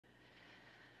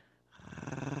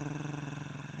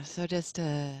So just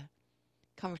a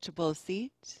comfortable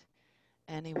seat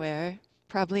anywhere,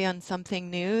 probably on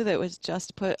something new that was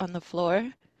just put on the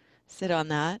floor. Sit on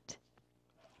that.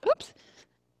 Oops.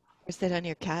 Or sit on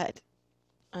your cat,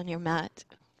 on your mat.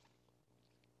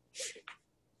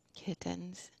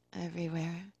 Kittens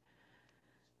everywhere.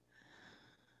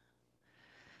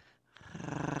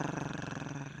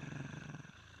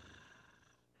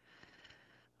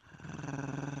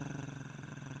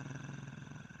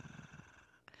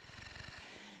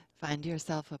 Find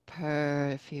yourself a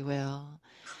purr, if you will.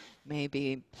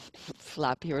 Maybe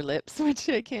flap your lips, which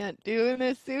I can't do in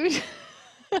this suit.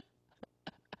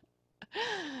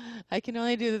 I can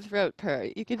only do the throat purr.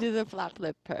 You can do the flap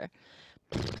lip purr.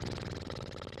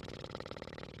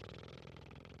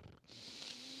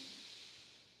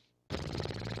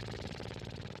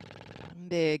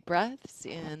 Big breaths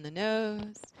in the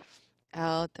nose,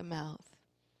 out the mouth.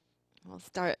 We'll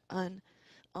start on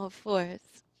all fours,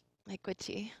 like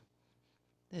Witchy.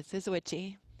 This is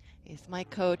Witchy. He's my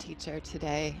co-teacher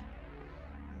today.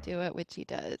 Do what Witchy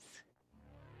does.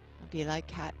 I'll be like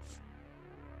cats.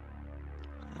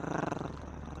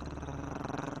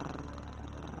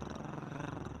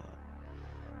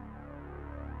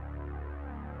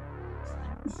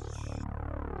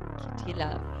 Kitty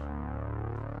love.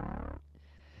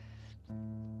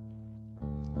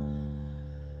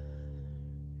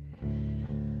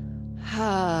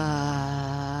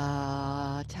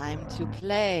 Time to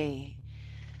play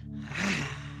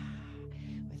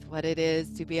with what it is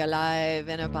to be alive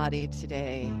in a body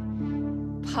today,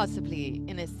 possibly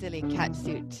in a silly cat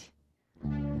suit.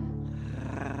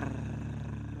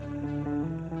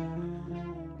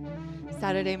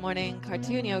 Saturday morning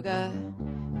cartoon yoga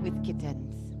with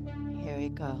kittens. Here we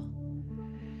go.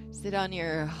 Sit on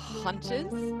your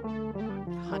haunches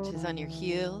on your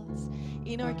heels.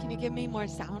 EEnor, can you give me more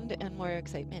sound and more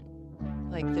excitement?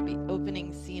 Like the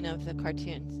opening scene of the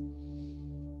cartoons.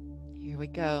 Here we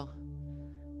go.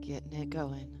 Getting it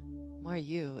going. More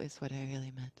you is what I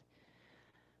really meant.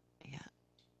 Yeah,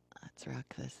 let's rock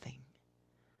this thing.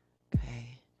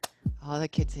 Okay. All the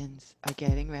kittens are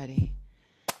getting ready.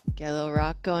 Get a little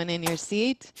rock going in your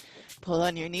seat. Pull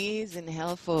on your knees.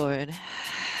 Inhale forward.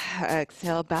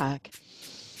 Exhale back.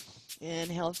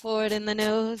 Inhale forward in the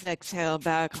nose. Exhale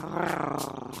back.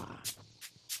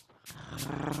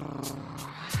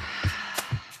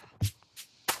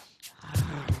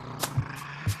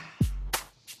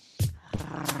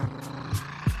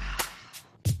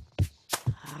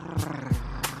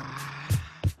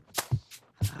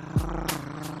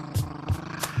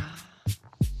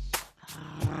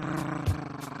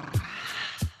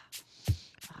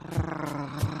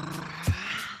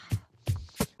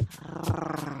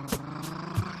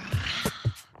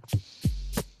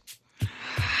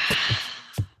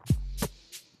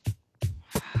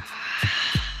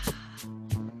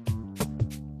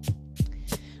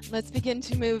 Let's begin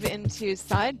to move into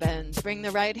side bends. Bring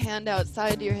the right hand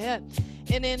outside your hip.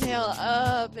 And inhale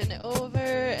up and over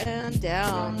and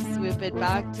down. Swoop it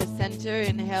back to center.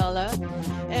 Inhale up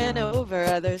and over.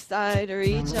 Other side.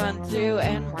 Reach on through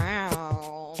and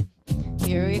round.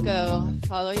 Here we go.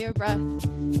 Follow your breath.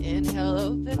 Inhale,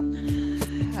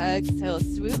 open. Exhale,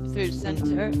 swoop through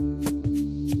center.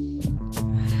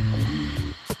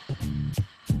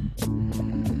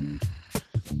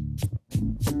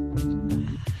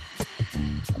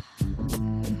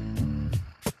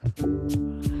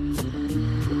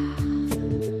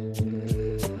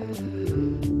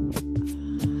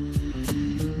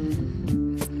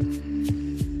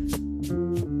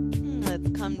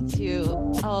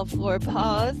 All four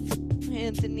paws,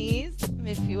 hands and knees,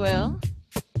 if you will.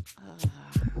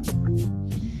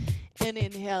 And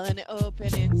inhale and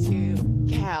open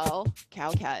into cow,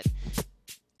 cat.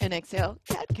 And exhale,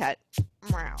 cat.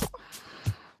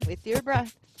 With your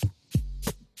breath.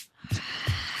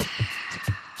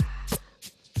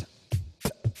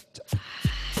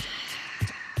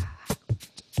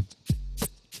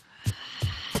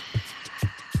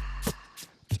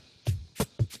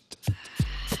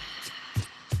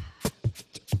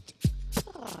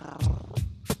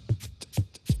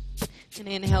 And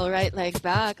inhale, right leg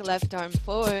back, left arm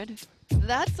forward.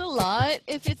 That's a lot.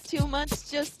 If it's too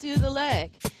much, just do the leg.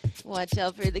 Watch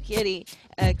out for the kitty.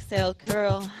 Exhale,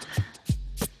 curl.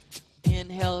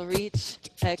 Inhale, reach.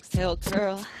 Exhale,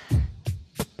 curl.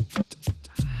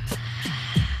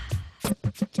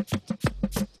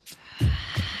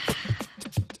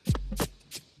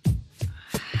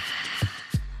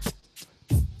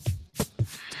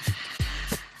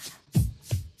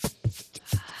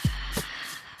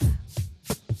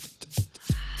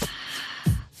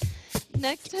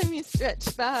 Next time you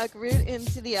stretch back, root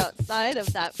into the outside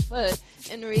of that foot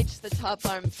and reach the top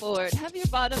arm forward. Have your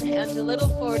bottom hand a little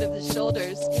forward of the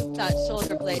shoulders. Scoop that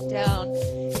shoulder blade down.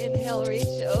 Inhale, reach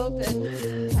open.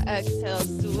 Exhale,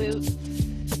 swoop.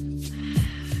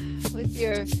 With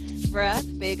your breath,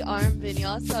 big arm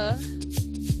vinyasa.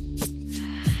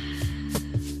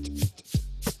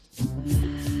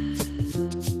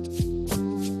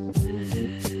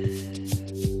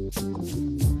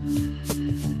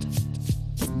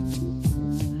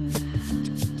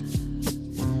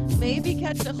 Maybe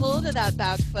catch a hold of that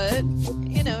back foot.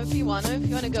 You know, if you want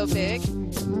to go big.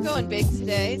 We're going big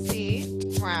today. See?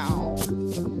 Wow.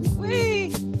 Whee!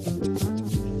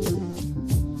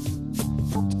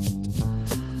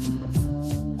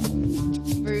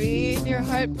 Breathe your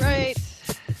heart bright.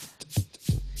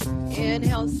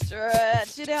 Inhale,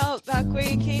 stretch it out back where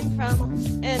you came from.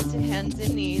 And to hands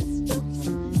and knees.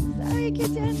 Sorry,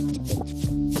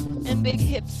 kitten. And big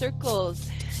hip circles.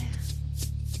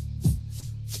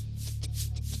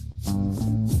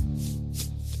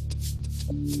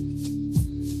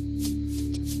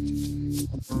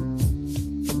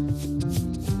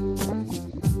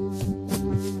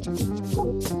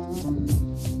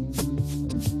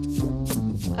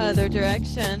 Other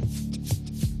direction.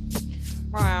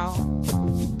 Wow.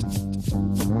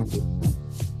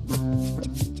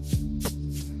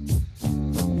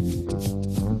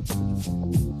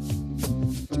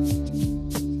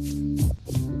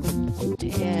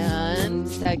 And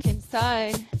second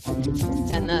side.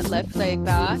 Extend that left leg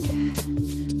back.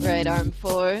 Right arm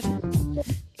forward.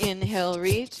 Inhale,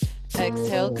 reach.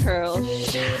 Exhale, curl.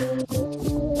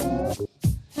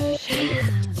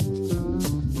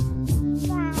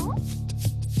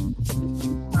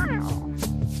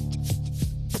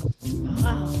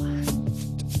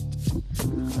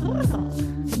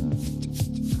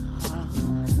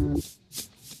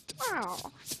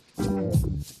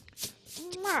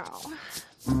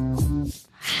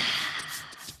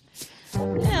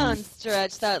 And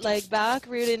stretch that leg back,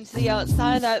 root into the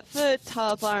outside of that foot,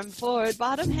 top arm forward,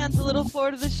 bottom hand's a little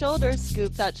forward of the shoulder,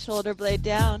 scoop that shoulder blade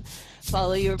down,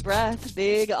 follow your breath,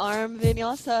 big arm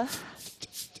vinyasa.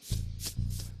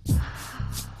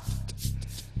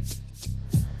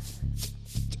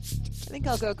 I think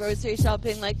I'll go grocery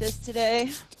shopping like this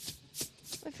today.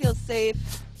 I feel safe,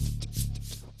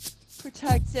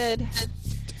 protected.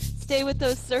 Stay with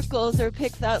those circles or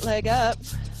pick that leg up.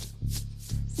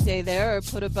 Stay there or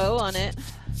put a bow on it.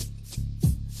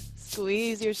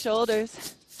 Squeeze your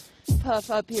shoulders. Puff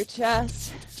up your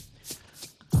chest.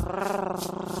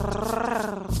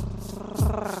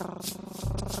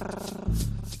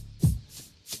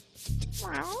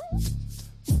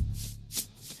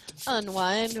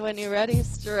 Unwind when you're ready.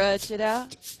 Stretch it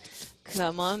out.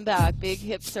 Come on back. Big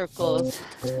hip circles.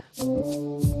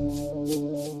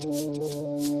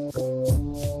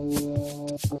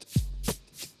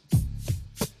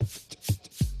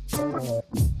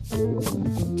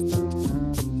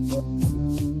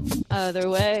 Other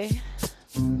way.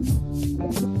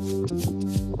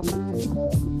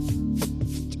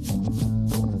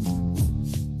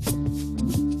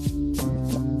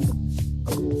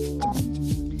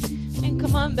 And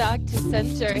come on back to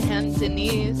center, hands and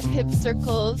knees, hip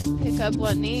circles, pick up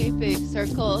one knee, big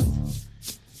circles.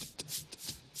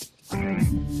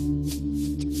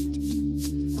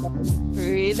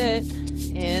 Breathe it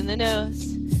in the nose.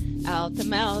 Out the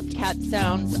mouth, cat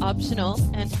sounds optional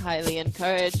and highly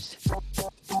encouraged.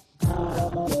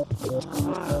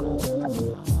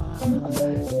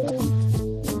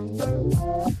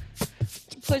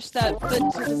 Push that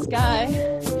foot to the sky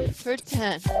for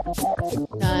 10,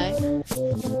 9,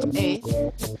 8,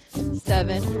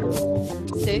 7,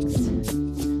 6,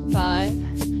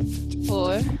 5,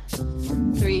 4,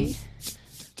 3,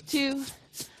 2,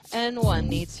 and 1.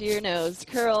 Knee to your nose.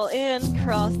 Curl in,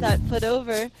 cross that foot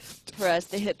over. Press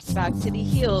the hips back to the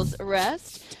heels.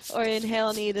 Rest or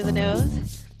inhale, knee to the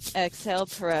nose. Exhale,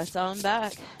 press on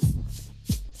back.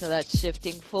 So that's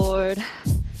shifting forward,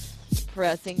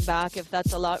 pressing back if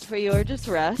that's a lot for you, or just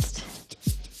rest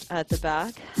at the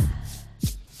back.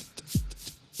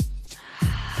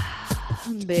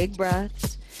 Big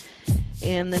breaths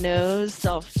in the nose,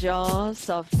 soft jaw,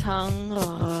 soft tongue.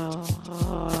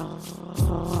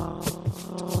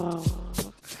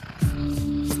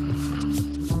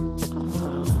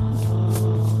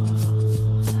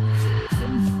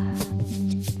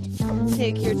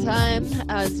 Take your time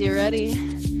as you're ready.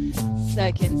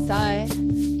 Second side,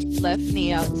 left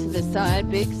knee out to the side,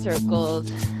 big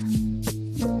circles.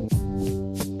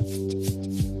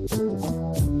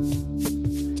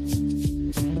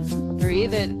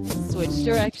 Breathe it, switch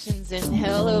directions,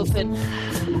 inhale, open.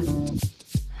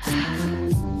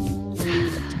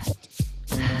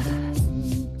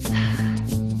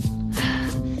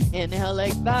 Inhale,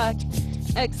 leg back.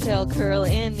 Exhale, curl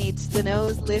in, each the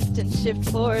nose, lift and shift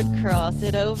forward, cross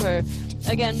it over.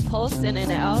 Again, pulse in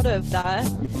and out of that,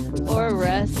 or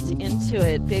rest into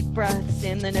it. Big breaths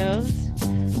in the nose.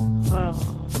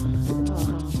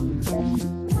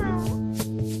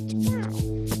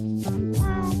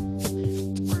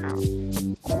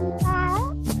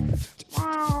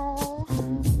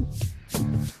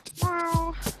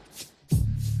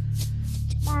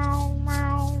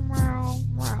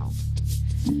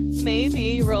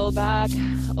 Maybe roll back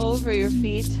over your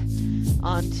feet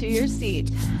onto your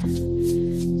seat.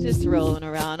 Just rolling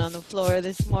around on the floor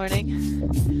this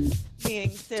morning,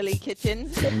 being silly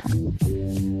kittens.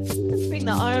 Let's bring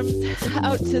the arms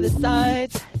out to the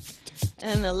sides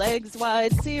and the legs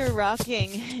wide so you're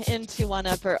rocking into one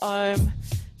upper arm,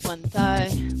 one thigh.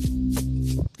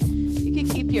 You can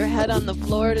keep your head on the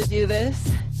floor to do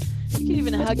this. You can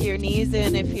even hug your knees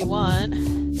in if you want.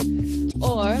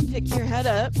 Or pick your head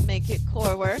up, make it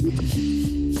core work.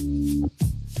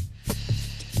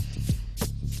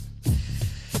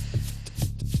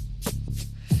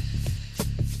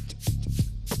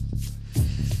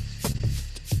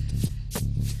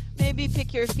 Maybe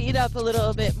pick your feet up a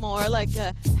little bit more like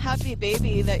a happy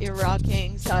baby that you're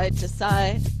rocking side to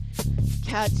side,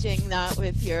 catching that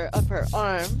with your upper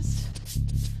arms.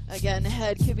 Again,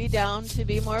 head could be down to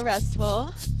be more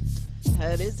restful.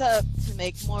 Head is up to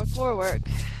make more core work.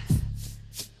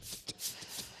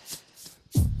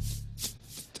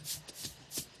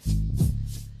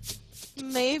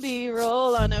 Maybe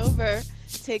roll on over.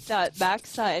 Take that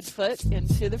backside foot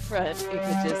into the front. You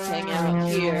could just hang out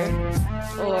here.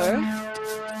 Or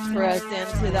press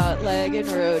into that leg and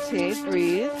rotate.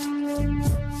 Breathe.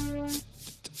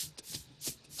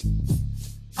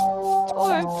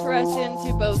 Or press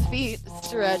into both feet.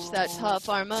 Stretch that top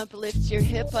arm up. Lift your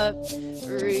hip up.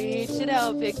 Reach it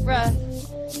out. Big breath.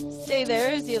 Stay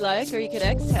there as you like, or you could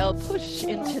exhale. Push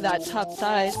into that top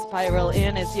thigh. Spiral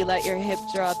in as you let your hip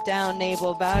drop down.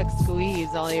 Navel back. Squeeze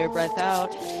all your breath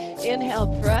out. Inhale,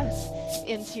 press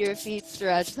into your feet.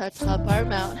 Stretch that top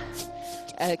arm out.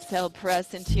 Exhale,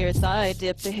 press into your thigh.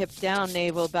 Dip the hip down.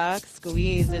 Navel back.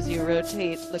 Squeeze as you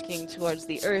rotate, looking towards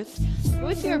the earth.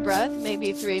 With your breath,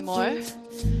 maybe 3 more.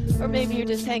 Or maybe you're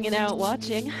just hanging out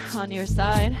watching on your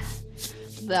side.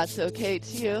 That's okay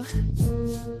too.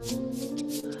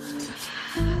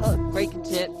 Oh, breaking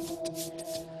it.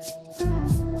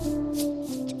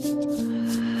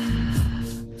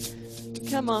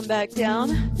 Come on back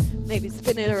down. Maybe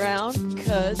spin it around,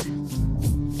 because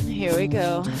here we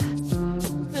go.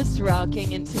 Just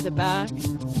rocking into the back.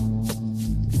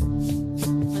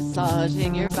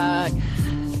 Massaging your back.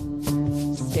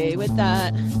 Stay with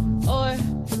that. Or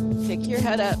pick your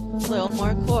head up, a little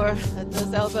more core. Let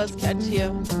those elbows catch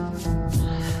you.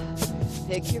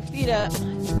 Pick your feet up.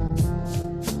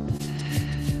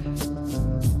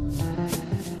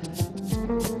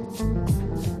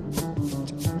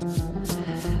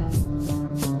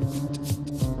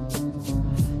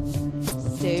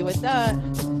 Stay with that.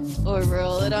 Or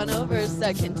roll it on over,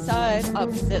 second side,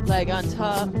 opposite leg on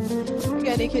top.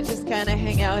 Again, you can just kind of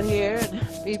hang out here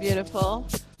and be beautiful.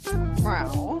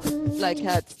 Wow, like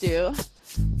cats do.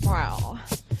 Wow.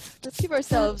 Let's give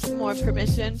ourselves more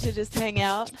permission to just hang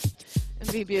out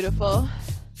and be beautiful.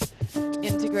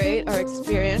 Integrate our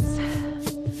experience.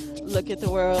 Look at the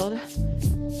world.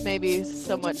 Maybe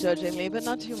somewhat judgingly, but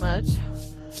not too much.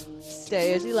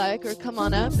 Stay as you like, or come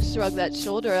on up, shrug that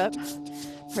shoulder up.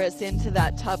 Press into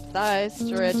that top thigh,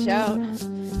 stretch out.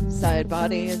 Side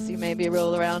body as you maybe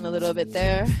roll around a little bit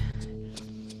there.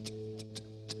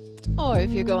 Or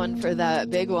if you're going for that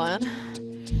big one,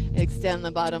 extend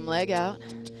the bottom leg out.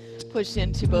 Push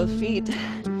into both feet.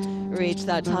 Reach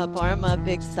that top arm up,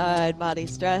 big side body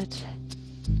stretch.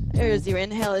 There's your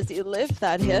inhale as you lift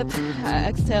that hip.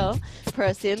 Exhale,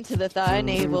 press into the thigh,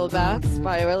 navel back,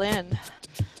 spiral in.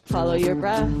 Follow your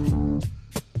breath.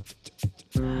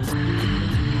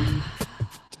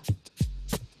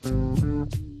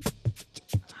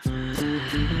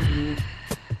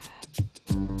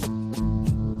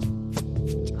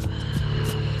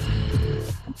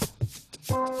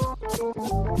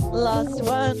 Last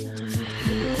one.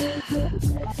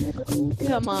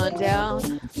 Come on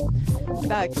down.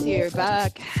 Back to your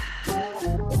back.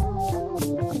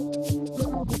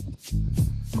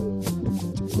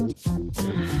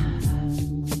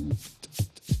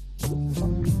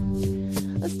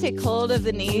 Let's take hold of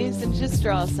the knees and just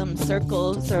draw some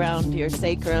circles around your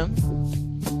sacrum.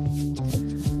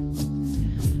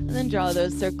 And then draw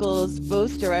those circles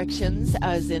both directions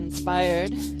as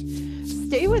inspired.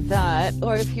 stay with that,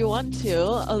 or if you want to,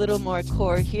 a little more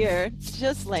core here,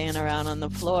 just laying around on the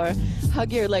floor.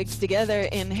 Hug your legs together,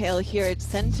 inhale here at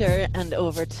center and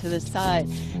over to the side.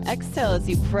 Exhale as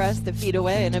you press the feet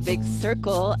away in a big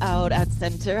circle out at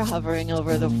center, hovering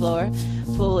over the floor.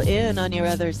 Pull in on your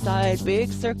other side,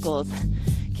 big circles.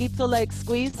 Keep the legs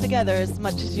squeezed together as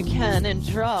much as you can and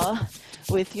draw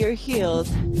with your heels.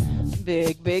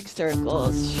 Big, big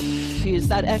circles. Use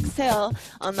that exhale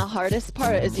on the hardest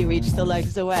part as you reach the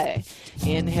legs away.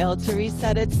 Inhale to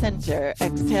reset at center.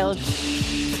 Exhale.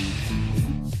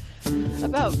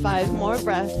 About 5 more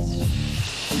breaths.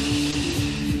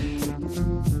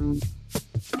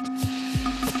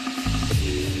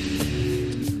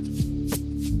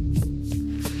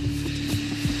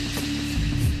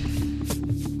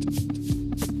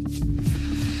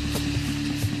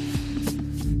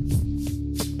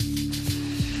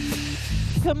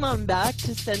 Come on back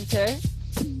to center.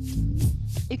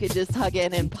 You could just hug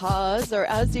in and pause, or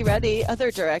as you're ready, other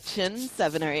direction,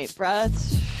 7 or 8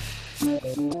 breaths.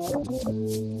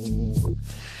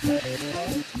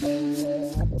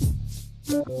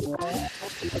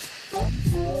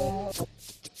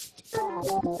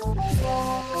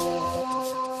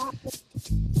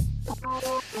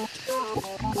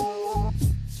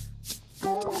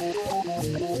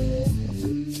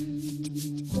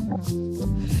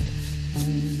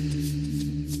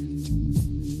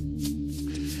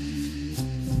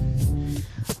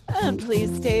 And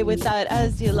please stay with that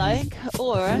as you like,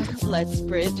 or let's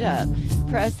bridge up.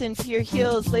 Press into your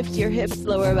heels, lift your hips,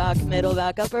 lower back, middle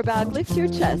back, upper back, lift your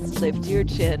chest, lift your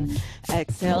chin.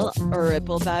 Exhale,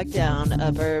 ripple back down,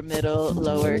 upper, middle,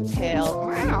 lower, tail,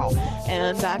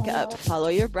 and back up. Follow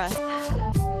your breath.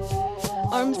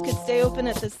 Arms could stay open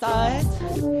at the sides,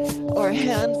 or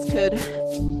hands could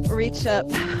reach up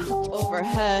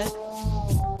overhead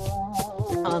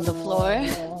on the floor.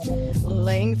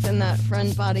 Lengthen that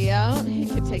front body out. You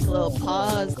could take a little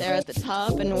pause there at the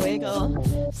top and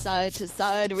wiggle side to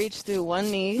side. Reach through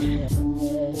one knee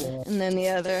and then the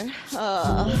other.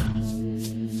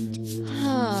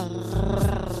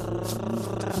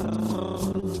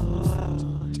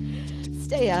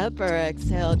 Stay up or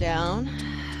exhale down.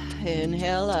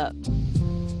 Inhale up.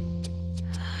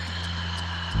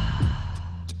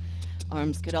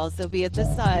 Arms could also be at the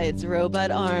sides.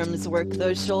 Robot arms. Work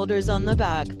those shoulders on the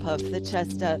back. Puff the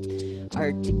chest up.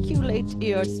 Articulate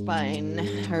your spine.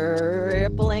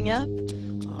 Rippling up.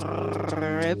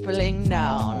 Rippling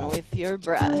down with your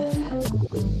breath.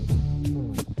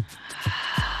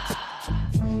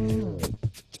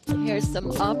 Here's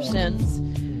some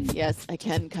options. Yes, I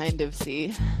can kind of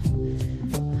see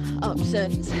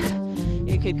options.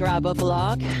 You could grab a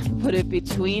block, put it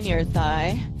between your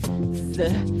thighs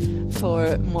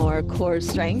for more core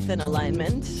strength and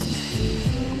alignment.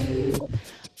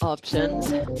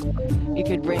 Options. You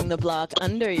could bring the block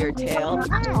under your tail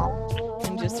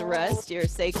and just rest your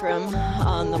sacrum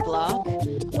on the block.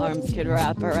 Arms could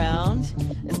wrap around.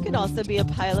 This could also be a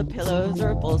pile of pillows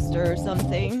or a bolster or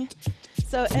something.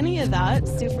 So any of that,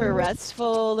 super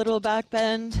restful little back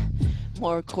bend,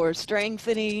 more core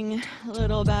strengthening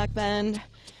little back bend.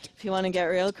 If you want to get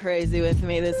real crazy with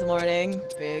me this morning,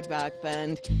 big back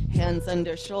bend, hands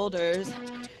under shoulders,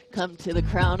 come to the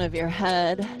crown of your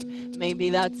head. Maybe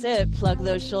that's it. Plug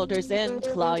those shoulders in,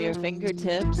 claw your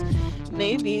fingertips.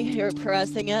 Maybe you're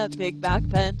pressing up, big back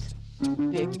bend,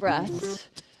 big breaths.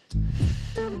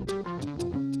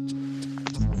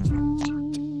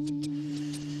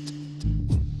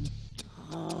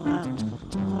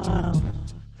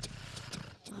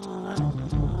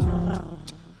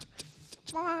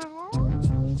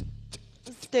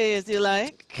 Stay as you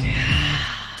like.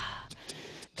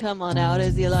 Come on out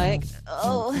as you like.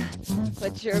 Oh,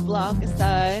 put your block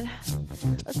aside.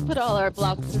 Let's put all our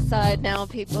blocks aside now,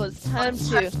 people. It's time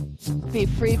to be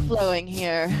free-flowing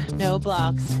here. No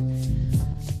blocks.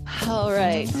 All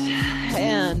right.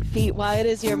 And feet wide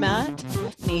as your mat.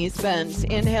 Knees bent.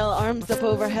 Inhale, arms up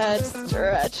overhead.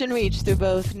 Stretch and reach through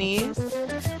both knees.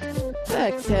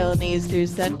 Exhale, knees through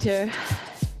center.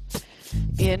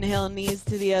 Inhale, knees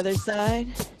to the other side.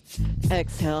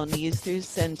 Exhale, knees through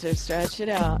center. Stretch it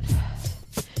out.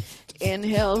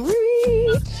 Inhale,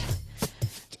 reach.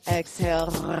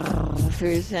 Exhale,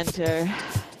 through center.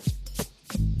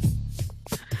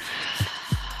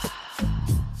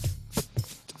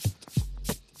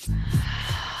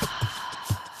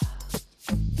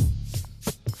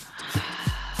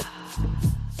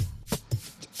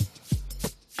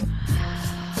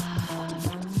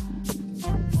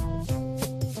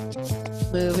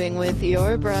 Moving with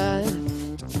your breath,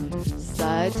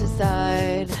 side to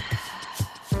side.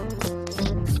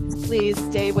 Please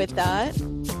stay with that.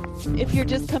 If you're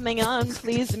just coming on,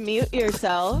 please mute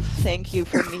yourself. Thank you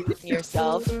for muting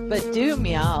yourself, but do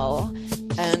meow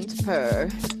and purr.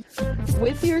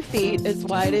 With your feet as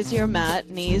wide as your mat,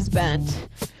 knees bent,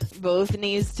 both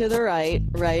knees to the right,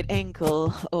 right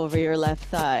ankle over your left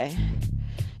thigh.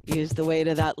 Use the weight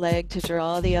of that leg to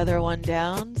draw the other one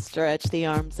down. Stretch the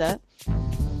arms up.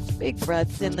 Big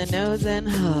breaths in the nose and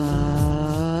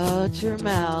out your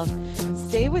mouth.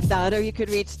 Stay with that, or you could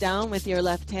reach down with your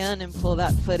left hand and pull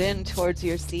that foot in towards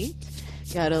your seat.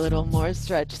 Got a little more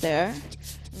stretch there.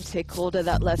 And take hold of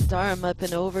that left arm up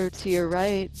and over to your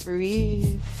right.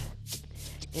 Breathe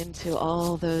into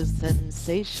all those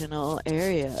sensational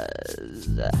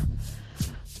areas.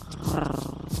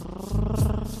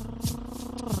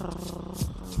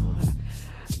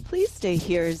 Please stay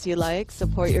here as you like.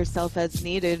 Support yourself as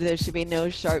needed. There should be no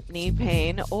sharp knee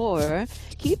pain, or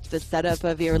keep the setup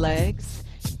of your legs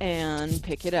and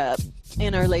pick it up.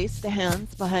 Interlace the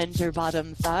hands behind your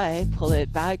bottom thigh. Pull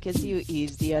it back as you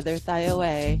ease the other thigh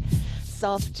away.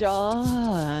 Soft jaw,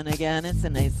 and again, it's a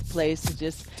nice place to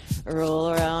just roll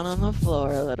around on the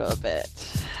floor a little bit.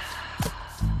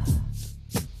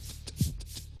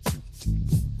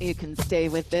 You can stay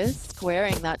with this,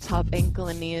 squaring that top ankle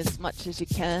and knee as much as you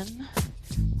can.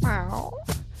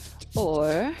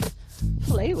 Or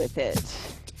play with it.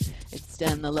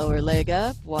 Extend the lower leg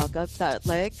up, walk up that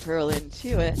leg, curl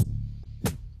into it.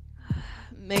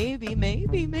 Maybe,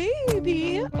 maybe,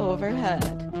 maybe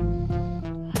overhead.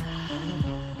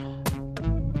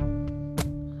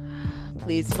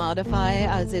 Please modify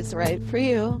as is right for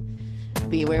you.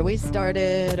 Be where we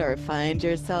started, or find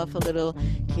yourself a little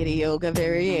kitty yoga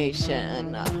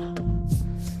variation.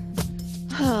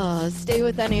 Stay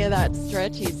with any of that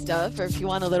stretchy stuff, or if you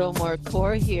want a little more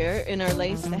core here,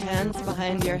 interlace the hands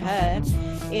behind your head.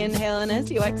 Inhale, and as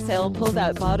you exhale, pull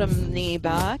that bottom knee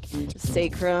back,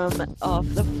 sacrum off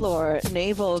the floor,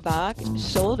 navel back,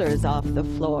 shoulders off the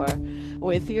floor.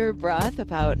 With your breath,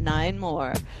 about 9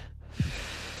 more.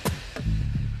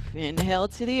 Inhale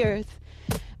to the earth.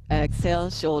 Exhale,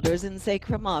 shoulders and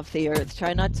sacrum off the earth.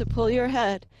 Try not to pull your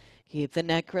head. Keep the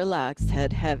neck relaxed,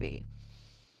 head heavy.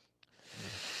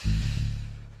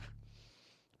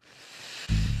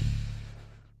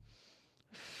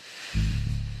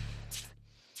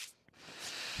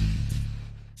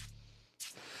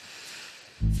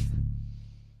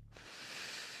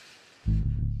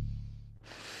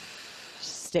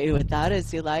 Stay with that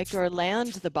as you like, or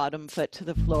land the bottom foot to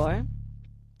the floor.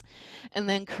 And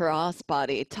then cross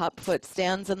body. Top foot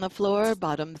stands on the floor,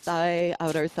 bottom thigh,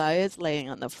 outer thigh is laying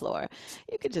on the floor.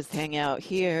 You could just hang out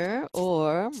here,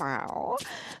 or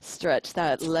stretch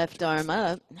that left arm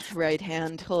up. Right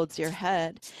hand holds your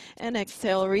head. And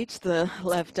exhale, reach the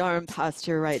left arm past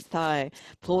your right thigh.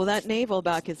 Pull that navel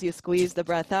back as you squeeze the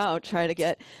breath out. Try to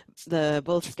get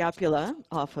both scapula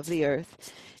off of the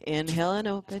earth. Inhale and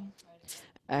open.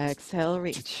 Exhale,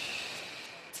 reach.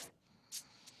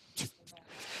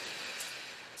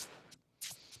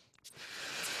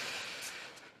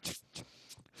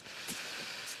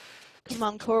 Come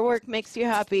on, core work makes you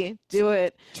happy. Do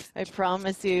it. I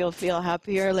promise you, you'll feel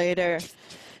happier later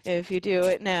if you do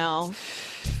it now.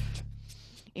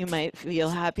 You might feel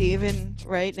happy even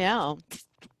right now,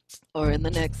 or in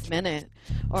the next minute,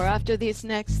 or after these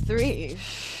next 3.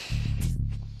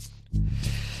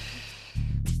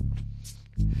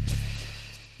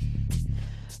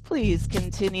 Please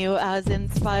continue as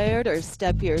inspired, or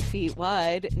step your feet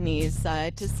wide, knees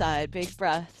side to side, big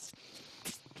breaths.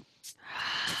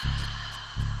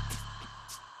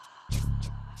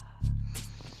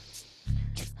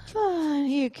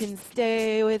 You can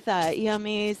stay with that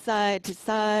yummy side to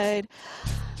side,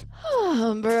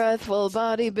 breathful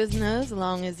body business as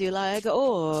long as you like.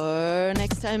 Or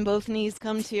next time both knees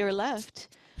come to your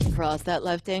left, cross that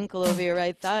left ankle over your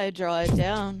right thigh, draw it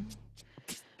down.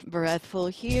 Breathful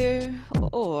here,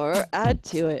 or add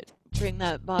to it. Bring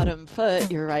that bottom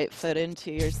foot, your right foot,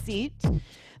 into your seat.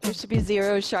 There should be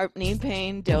 0 sharp knee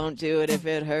pain. Don't do it if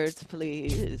it hurts,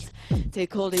 please.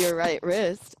 Take hold of your right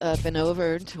wrist, up and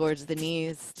over towards the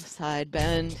knees, side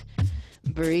bend.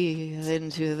 Breathe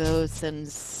into those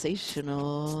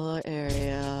sensational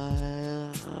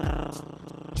areas.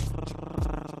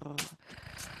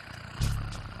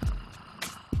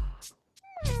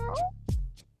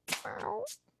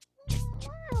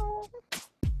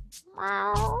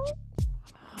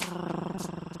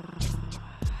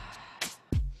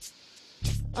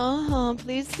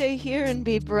 Please stay here and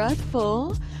be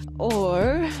breathful,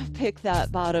 or pick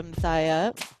that bottom thigh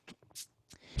up.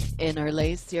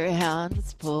 Interlace your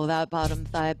hands, pull that bottom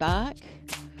thigh back.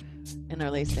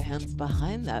 Interlace the hands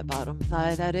behind that bottom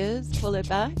thigh, that is. Pull it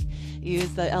back.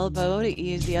 Use the elbow to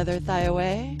ease the other thigh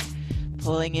away.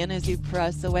 Pulling in as you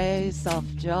press away,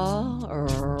 soft jaw,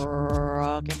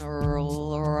 rock and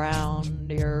roll around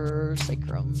your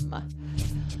sacrum.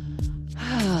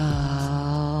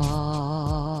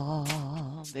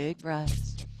 Big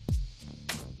breaths.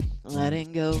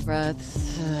 Letting go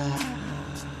breaths.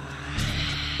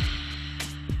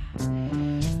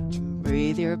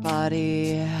 Breathe your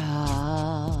body.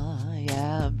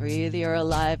 Yeah, breathe your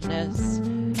aliveness.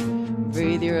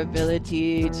 Breathe your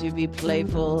ability to be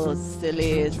playful,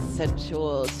 silly,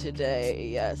 sensual today.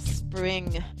 Yes,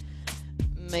 spring,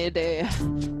 Mayday,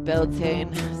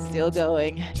 Beltane, still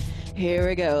going. Here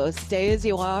we go. Stay as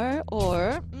you are,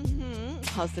 or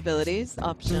possibilities,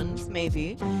 options,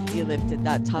 maybe. You lifted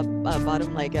that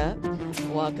bottom leg up.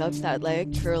 Walk up that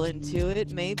leg, curl into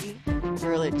it, maybe.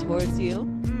 Curl it towards you,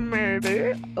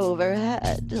 maybe.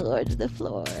 Overhead, towards the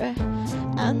floor.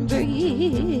 And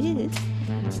breathe.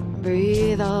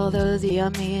 Breathe all those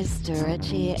yummy,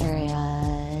 stretchy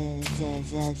areas.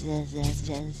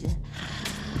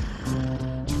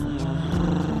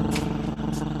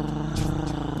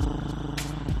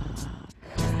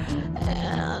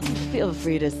 And feel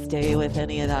free to stay with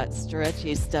any of that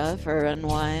stretchy stuff or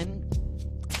unwind.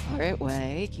 Part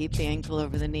way. Keep the ankle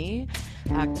over the knee.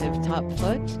 Active top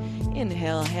foot.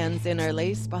 Inhale, hands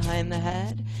interlace behind the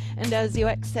head. And as you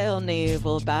exhale,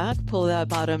 navel back, pull that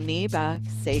bottom knee back,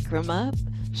 sacrum up,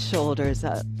 shoulders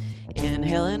up.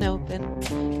 Inhale and open.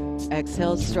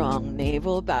 Exhale strong,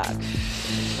 navel back.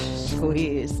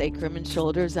 Squeeze, sacrum and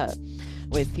shoulders up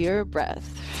with your breath.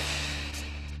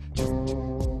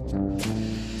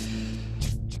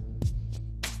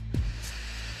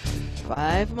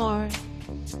 5 more.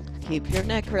 Keep your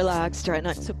neck relaxed. Try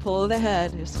not to pull the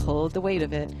head. Just hold the weight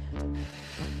of it.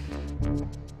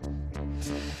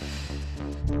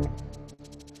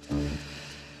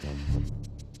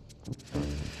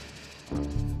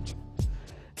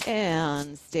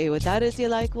 And stay with that as you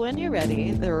like when you're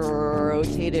ready. The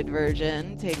rotated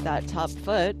version. Take that top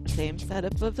foot, same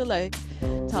setup of the leg.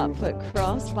 Top foot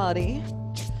cross body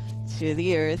to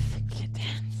the earth.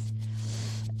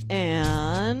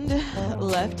 And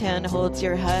left hand holds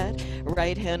your head.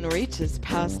 Right hand reaches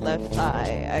past left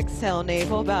thigh. Exhale,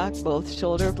 navel back, both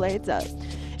shoulder blades up.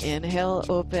 Inhale,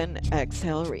 open.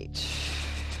 Exhale, reach.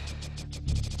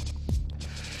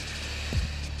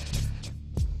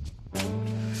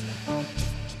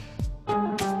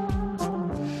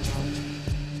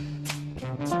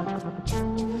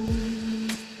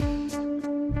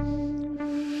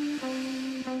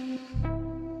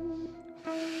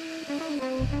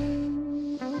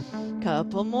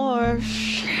 Couple more.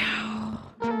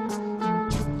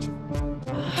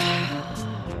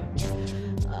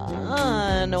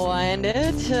 Unwind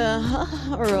it.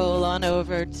 Roll on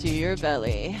over to your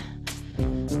belly.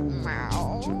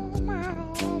 Meow,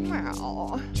 meow,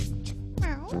 meow.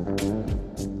 Meow.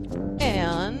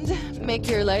 And make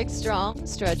your legs strong.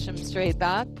 Stretch them straight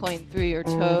back. Point through your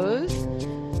toes.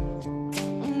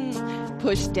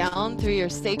 Push down through your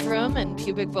sacrum and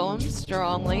pubic bone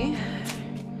strongly.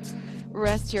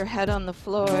 Rest your head on the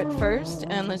floor at first,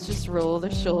 and let's just roll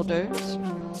the shoulders.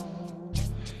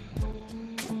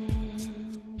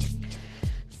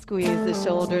 Squeeze the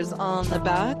shoulders on the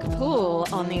back. Pull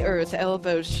on the earth,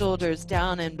 elbows, shoulders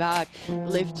down and back.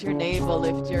 Lift your navel,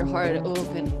 lift your heart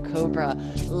open, cobra.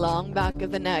 Long back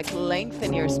of the neck,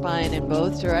 lengthen your spine in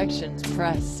both directions.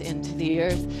 Press into the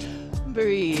earth.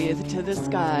 Breathe to the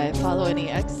sky. Follow any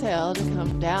exhale to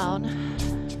come down.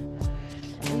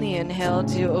 And the inhale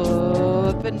to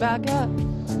open back up.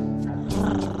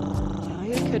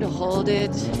 You could hold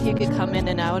it. You could come in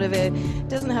and out of it. It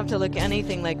doesn't have to look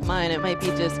anything like mine. It might be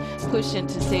just push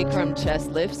into sacrum,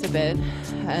 chest lifts a bit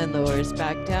and lowers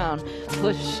back down.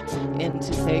 Push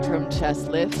into sacrum, chest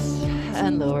lifts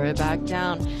and lower it back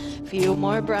down. Few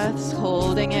more breaths,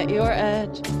 holding at your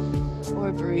edge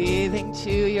or breathing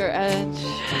to your edge.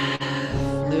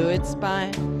 Fluid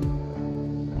spine.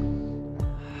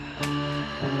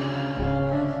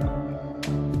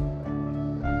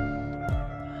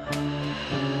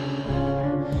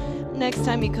 Next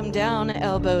time you come down,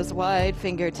 elbows wide,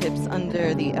 fingertips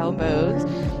under the elbows.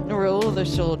 Roll the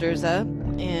shoulders up.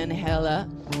 Inhale up.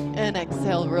 And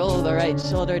exhale, roll the right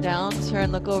shoulder down.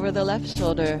 Turn, look over the left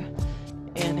shoulder.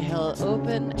 Inhale,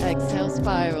 open. Exhale,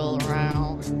 spiral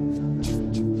round.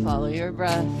 Follow your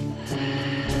breath.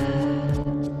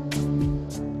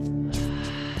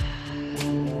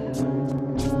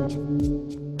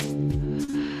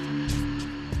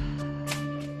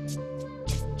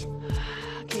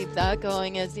 That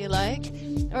going as you like.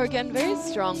 Or again, very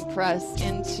strong press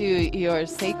into your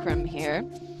sacrum here.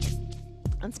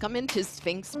 Let's come into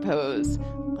Sphinx pose.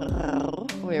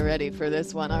 We're ready for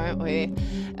this one, aren't we?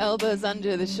 Elbows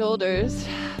under the shoulders,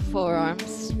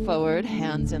 forearms forward,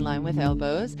 hands in line with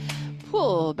elbows.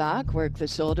 Pull back, work the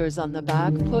shoulders on the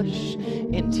back, push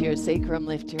into your sacrum,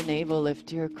 lift your navel,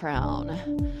 lift your crown.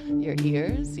 Your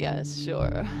ears? Yes,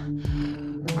 sure.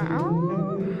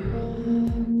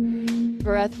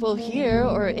 Breathful here,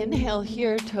 or inhale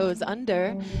here, toes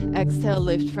under. Exhale,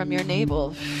 lift from your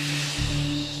navel.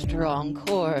 Strong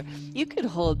core. You could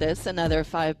hold this another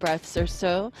 5 breaths or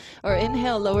so, or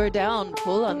inhale, lower down,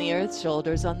 pull on the earth,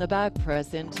 shoulders on the back,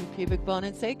 press into pubic bone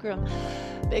and sacrum.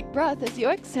 Big breath as you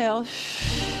exhale.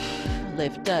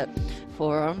 Lift up,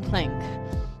 forearm plank.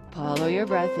 Follow your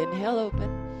breath, inhale, open.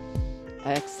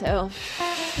 Exhale.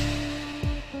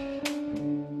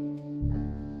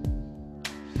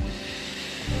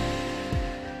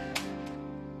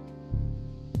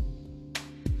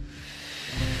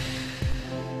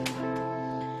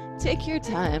 Take your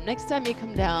time. Next time you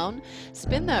come down,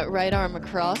 spin that right arm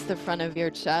across the front of your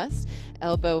chest,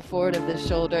 elbow forward of the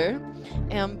shoulder,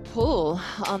 and pull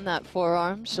on that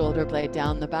forearm, shoulder blade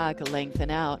down the back,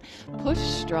 lengthen out. Push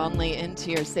strongly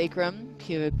into your sacrum,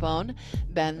 pubic bone,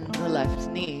 bend the left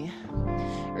knee.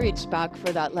 Reach back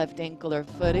for that left ankle or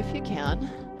foot if you can,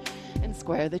 and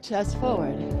square the chest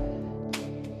forward.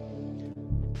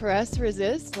 Press,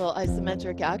 resist, little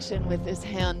isometric action with this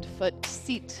hand-foot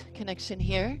seat connection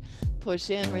here. Push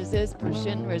in, resist, push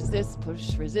in, resist,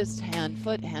 push, resist, hand,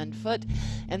 foot,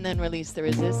 and then release the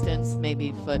resistance,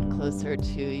 maybe foot closer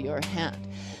to your hand.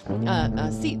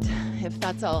 Seat. If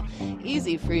that's all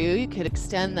easy for you, you could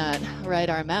extend that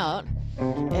right arm out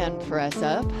and press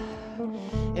up.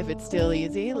 If it's still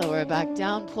easy, lower it back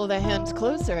down, pull the hands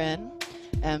closer in,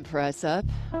 and press up,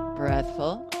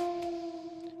 breathful.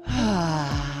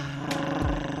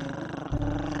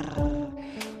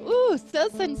 Ooh, so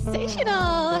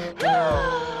sensational.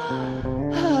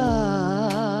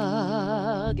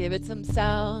 Give it some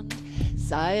sound.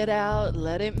 Sigh it out.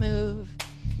 Let it move.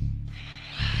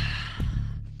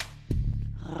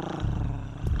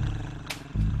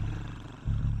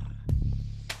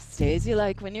 Stay as you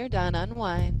like. When you're done,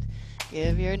 unwind.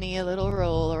 Give your knee a little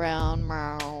roll around.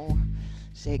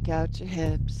 Shake out your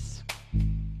hips.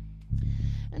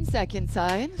 And second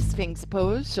side, Sphinx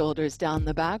pose, shoulders down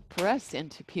the back, press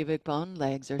into pubic bone,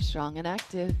 legs are strong and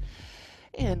active.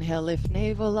 Inhale, lift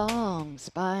navel, long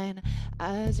spine.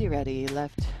 As you're ready,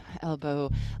 left elbow,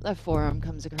 left forearm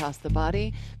comes across the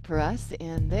body. Press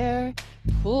in there,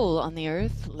 pull on the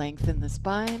earth, lengthen the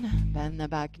spine, bend the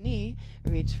back knee,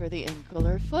 reach for the ankle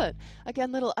or foot.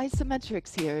 Again, little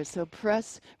isometrics here, so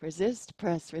press, resist,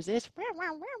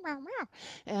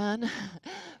 and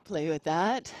play with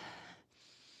that.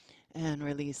 And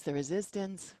release the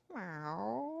resistance.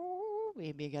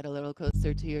 Maybe get a little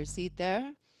closer to your seat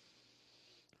there.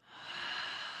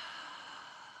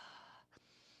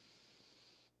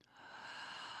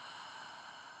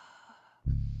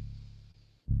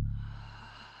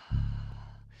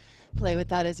 Play with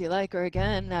that as you like, or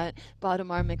again, that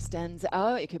bottom arm extends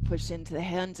out. You could push into the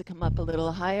hand to come up a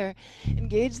little higher.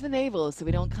 Engage the navel so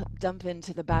we don't dump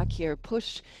into the back here.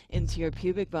 Push into your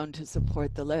pubic bone to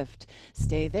support the lift.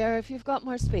 Stay there if you've got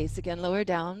more space. Again, lower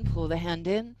down, pull the hand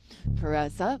in,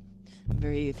 press up,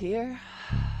 breathe here.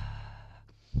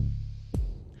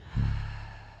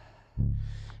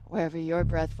 Wherever your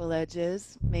breathful edge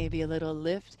is, maybe a little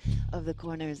lift of the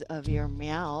corners of your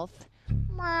mouth.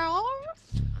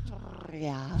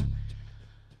 Yeah.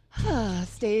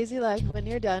 Stay as you like. When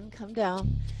you're done, come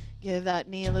down. Give that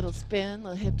knee a little spin,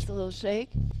 the hips a little shake.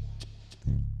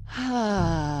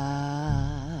 And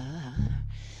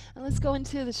let's go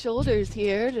into the shoulders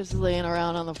here, just laying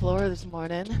around on the floor this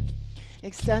morning.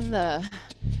 Extend the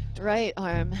right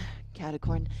arm,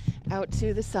 catacorn, out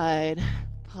to the side.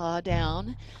 Paw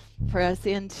down. Press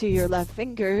into your left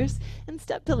fingers and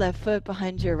step the left foot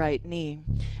behind your right knee.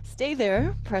 Stay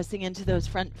there, pressing into those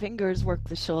front fingers, work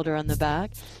the shoulder on the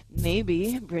back.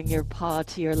 Maybe bring your paw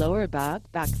to your lower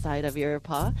back, backside of your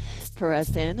paw.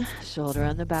 Press in, shoulder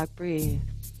on the back, breathe.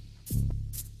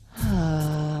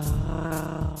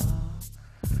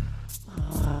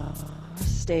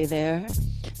 Stay there,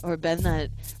 or bend that,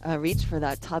 reach for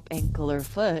that top ankle or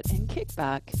foot and kick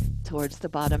back towards the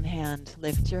bottom hand.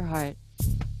 Lift your heart.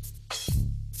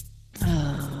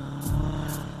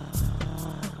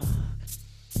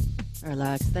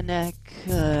 Relax the neck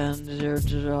and your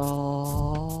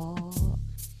jaw.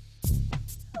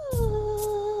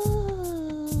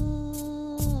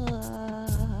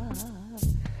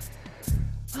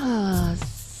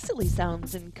 Silly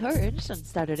sounds encouraged on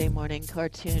Saturday morning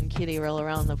cartoon kitty roll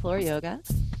around the floor yoga.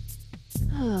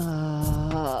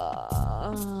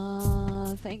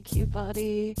 Thank you,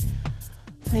 buddy.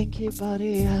 Thank you,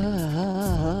 buddy.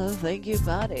 Thank you,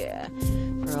 buddy,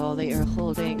 for all that you're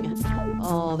holding,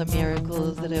 all the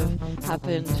miracles that have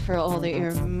happened, for all that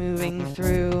you're moving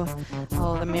through,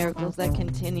 all the miracles that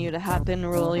continue to happen.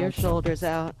 Roll your shoulders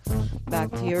out,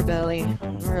 back to your belly,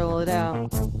 roll it out.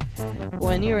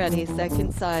 When you're ready,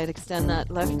 second side, extend that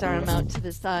left arm out to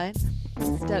the side,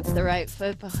 step the right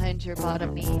foot behind your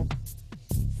bottom knee.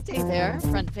 Stay there.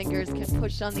 Front fingers can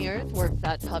push on the earth. Work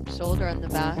that top shoulder on the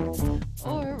back.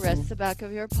 Or rest the back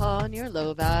of your paw on your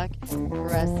low back.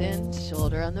 Press in,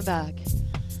 shoulder on the back.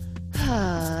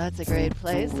 That's a great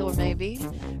place. Or maybe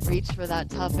reach for that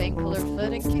top ankle or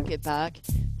foot and kick it back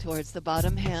towards the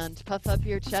bottom hand. Puff up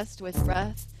your chest with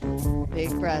breath. Big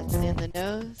breaths in the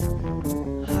nose.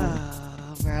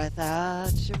 Breath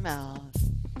out your mouth.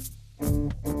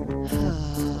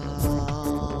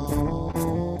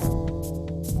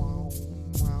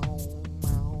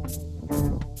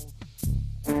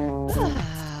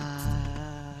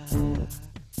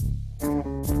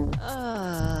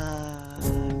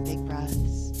 Big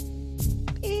breaths.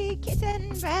 Big kitten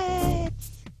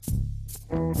breaths.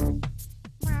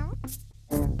 Meow.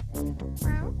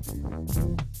 Meow.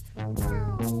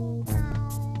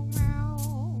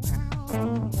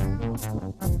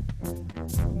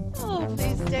 Oh,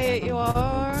 please stay as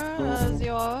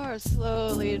you are.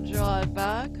 Slowly draw it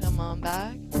back. Come on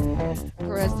back.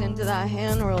 Press into that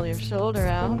hand. Roll your shoulder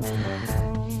out.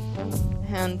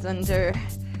 Hands under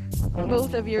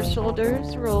both of your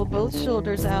shoulders. Roll both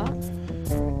shoulders out.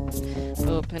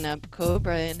 Open up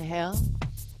cobra. Inhale.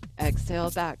 Exhale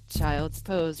back. Child's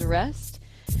pose. Rest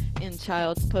in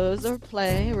child's pose or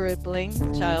play. Rippling.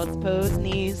 Child's pose.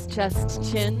 Knees, chest,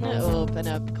 chin. Open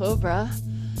up cobra.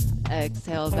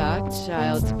 Exhale back.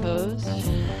 Child's pose.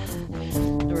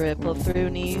 Ripple through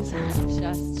knees,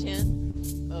 chest,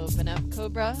 chin. Open up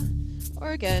cobra.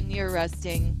 Or again, you're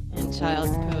resting in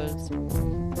child's pose.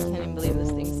 Can't even believe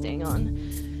this thing's staying on.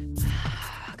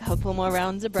 A couple more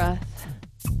rounds of breath.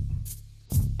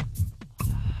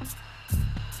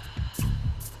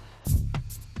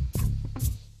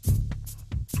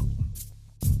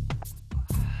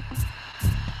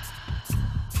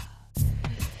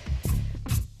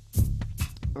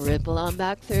 Ripple on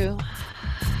back through.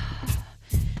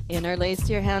 Interlace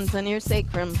your hands on your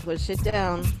sacrum. Push it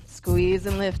down. Squeeze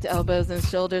and lift elbows and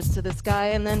shoulders to the sky,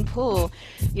 and then pull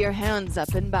your hands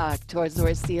up and back towards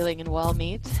where ceiling and wall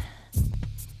meet.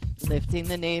 Lifting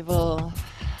the navel.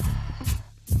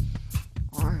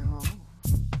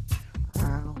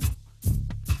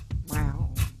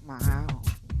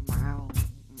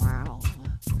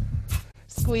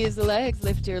 Squeeze the legs,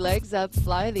 lift your legs up,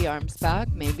 fly the arms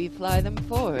back, maybe fly them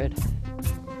forward.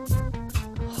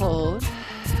 Hold.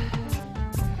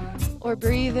 Or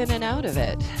breathe in and out of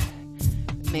it.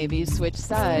 Maybe switch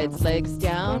sides, legs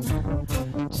down,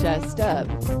 chest up.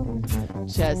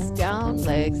 Chest down,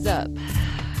 legs up.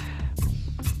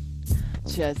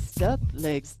 Chest up,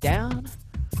 legs down.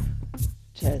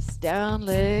 Chest down,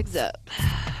 legs up.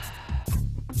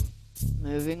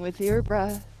 Moving with your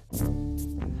breath.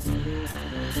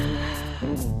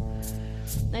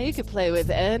 Now you could play with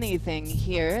anything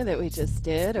here that we just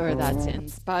did or that's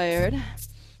inspired,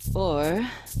 or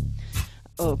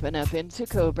open up into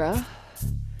cobra,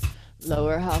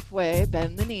 lower halfway,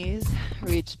 bend the knees,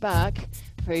 reach back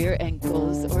for your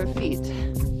ankles or feet.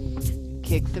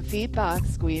 Kick the feet back,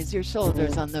 squeeze your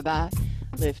shoulders on the back,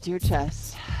 lift your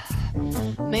chest.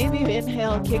 Maybe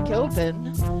inhale, kick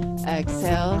open.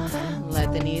 Exhale,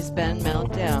 let the knees bend,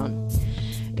 melt down.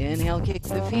 Inhale, kick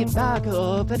the feet back,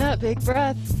 open up, big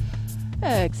breath.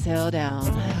 Exhale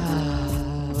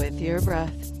down with your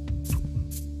breath.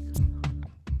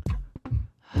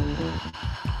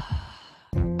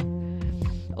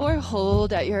 Or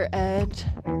hold at your edge.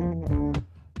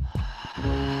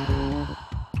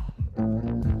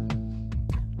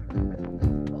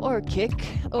 Or kick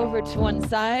over to one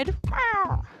side.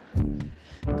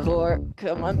 Core,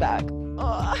 come on back.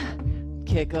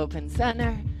 Kick open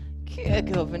center.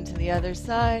 Kick open to the other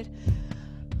side.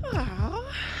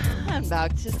 And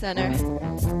back to center.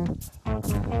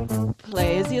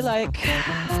 Play as you like.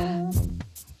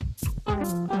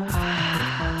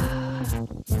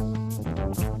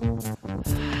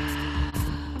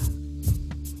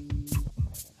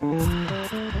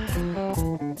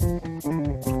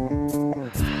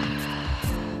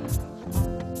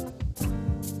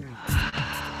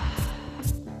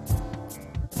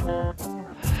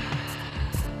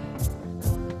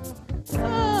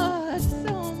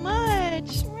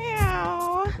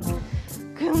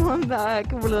 Back,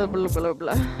 blah, blah, blah,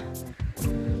 blah.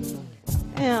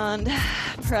 And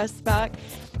press back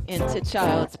into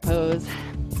child's pose.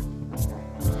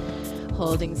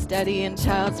 Holding steady in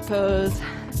child's pose.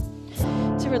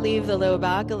 To relieve the low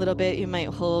back a little bit, you might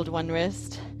hold one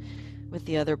wrist with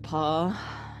the other paw.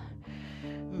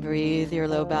 Breathe your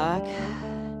low back.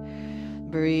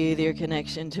 Breathe your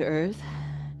connection to earth.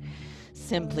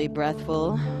 Simply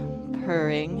breathful,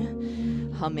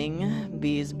 purring, humming,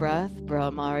 bee's breath,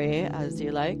 Brahmari, as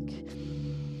you like.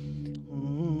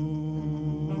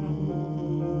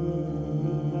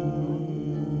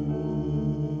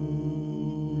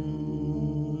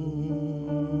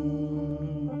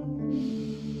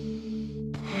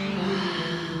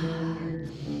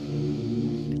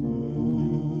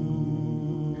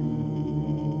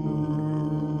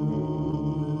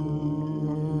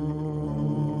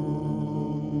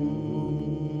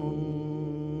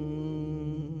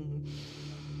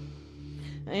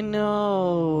 I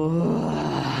know.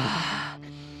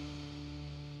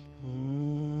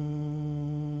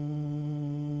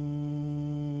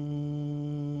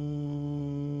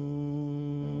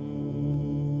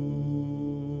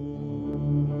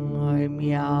 I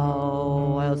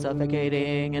meow while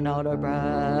suffocating and out of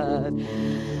breath.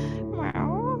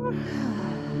 Meow.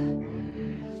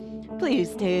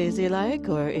 Please stay as you like,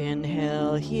 or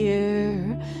inhale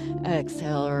here.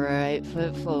 Exhale, right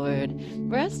foot forward.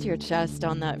 Rest your chest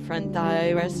on that front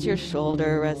thigh. Rest your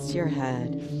shoulder. Rest your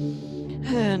head.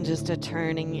 And just a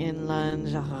turning in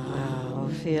lunge.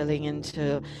 Feeling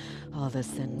into all the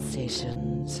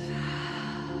sensations.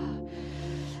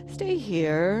 Stay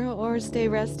here, or stay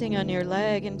resting on your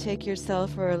leg and take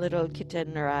yourself for a little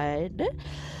kitten ride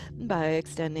by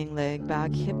extending leg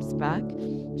back, hips back.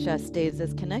 Chest stays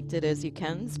as connected as you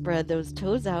can. Spread those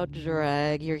toes out,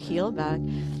 drag your heel back.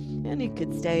 And you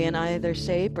could stay in either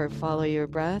shape or follow your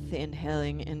breath,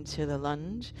 inhaling into the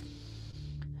lunge.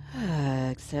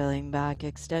 Exhaling back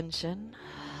extension.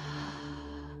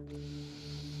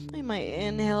 You might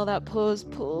inhale that pose,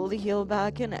 pull the heel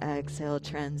back, and exhale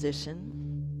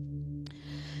transition.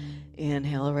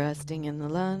 Inhale, resting in the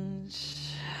lunge.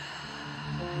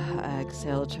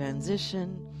 Exhale,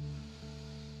 transition.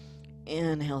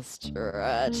 Inhale,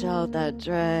 stretch out that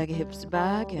drag, hips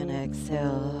back, and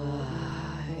exhale.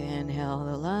 Inhale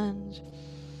the lunge.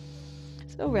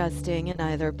 So resting in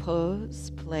either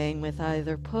pose, playing with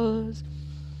either pose,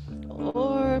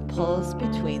 or pulse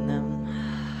between them.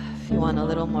 If you want a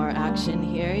little more action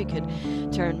here, you could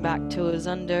turn back toes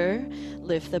under,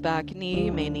 lift the back knee.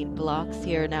 You may need blocks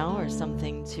here now or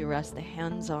something to rest the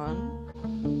hands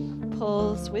on.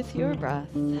 Pulse with your breath.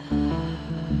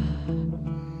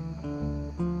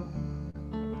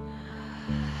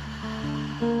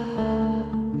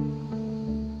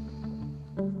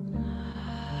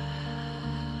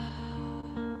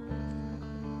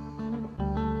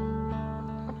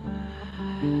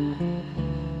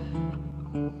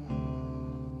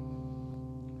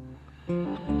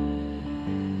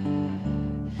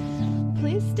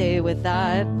 Please stay with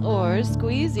that, or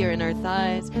squeeze your inner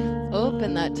thighs.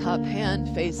 Open that top hand,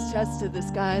 face chest to the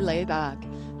sky, lay back.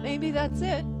 Maybe that's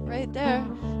it, right there.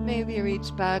 Maybe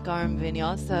reach back, arm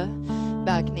vinyasa.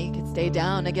 Back knee could stay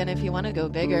down. Again, if you want to go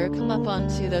bigger, come up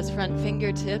onto those front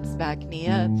fingertips, back knee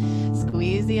up.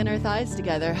 Squeeze the inner thighs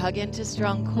together, hug into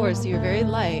strong core so you're very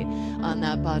light on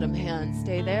that bottom hand.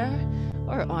 Stay there,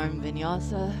 or arm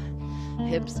vinyasa.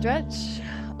 Hip stretch,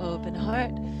 open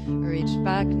heart, reach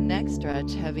back, neck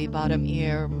stretch, heavy bottom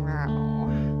ear.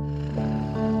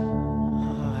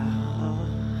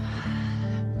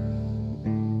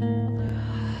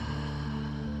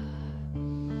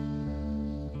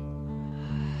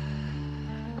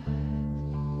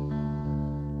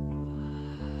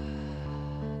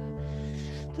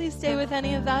 Please stay with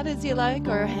any of that as you like,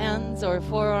 or hands or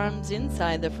forearms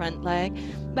inside the front leg.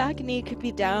 Back knee could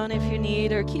be down if you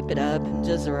need, or keep it up and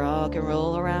just rock and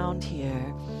roll around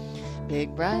here.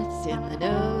 Big breaths in the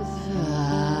nose,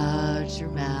 out your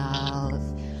mouth.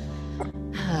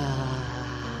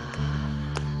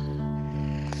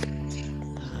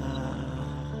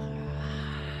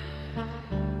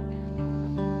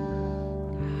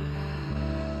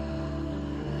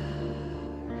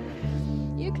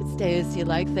 You could stay as you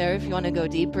like there. If you want to go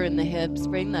deeper in the hips,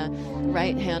 bring the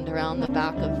right hand around the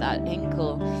back of that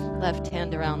ankle, left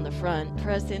hand around the front.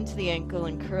 Press into the ankle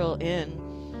and curl in.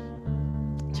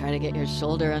 Try to get your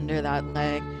shoulder under that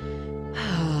leg.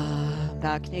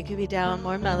 Back knee could be down,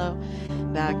 more mellow.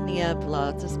 Back knee up,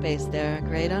 lots of space there.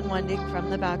 Great unwinding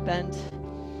from the back bend.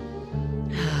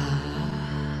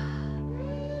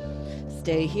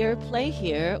 stay here, play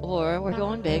here, or we're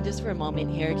going big just for a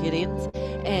moment here, kitties.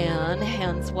 And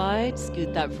hands wide,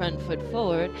 scoot that front foot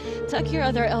forward, tuck your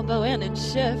other elbow in and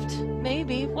shift.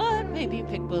 Maybe, maybe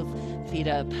pick both feet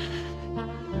up.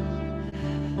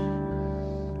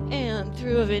 And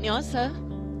through a vinyasa,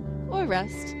 or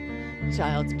rest,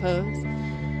 child's pose.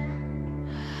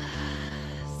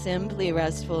 Simply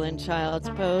restful in child's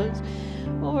pose,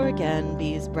 or again,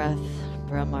 bee's breath,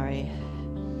 Brahmari.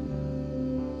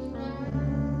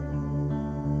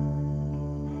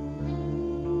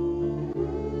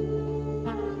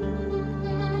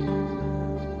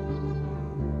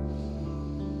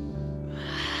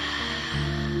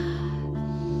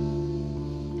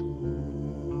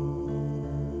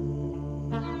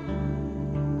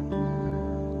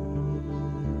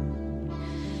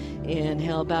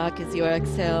 Inhale back as you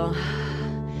exhale.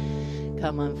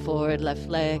 Come on forward, left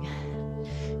leg.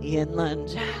 In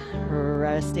lunge,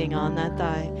 resting on that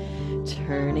thigh.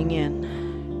 Turning in,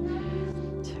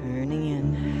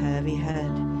 heavy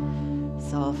head,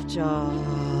 soft jaw.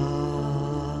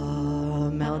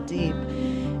 Melt deep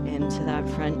into that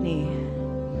front knee.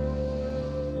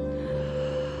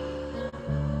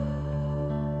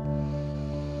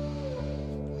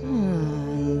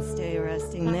 Stay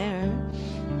resting there.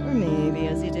 Or maybe,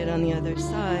 as you did on the other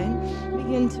side,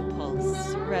 begin to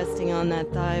pulse, resting on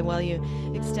that thigh while you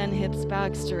extend hips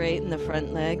back, straighten the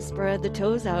front leg, spread the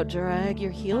toes out, drag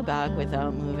your heel back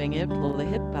without moving it, pull the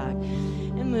hip back,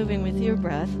 and moving with your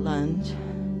breath, lunge,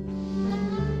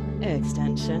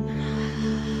 extension.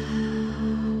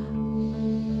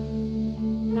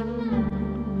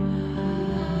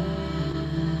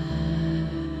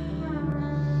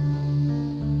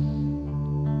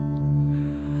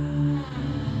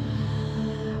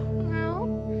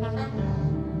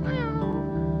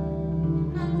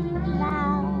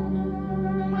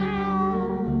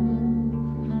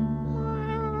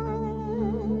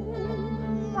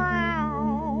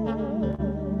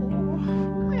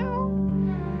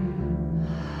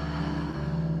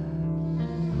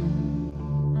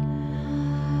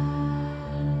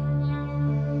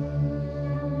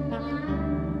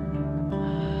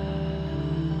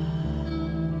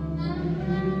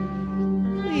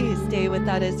 Stay with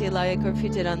that as you like, or if you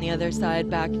did on the other side,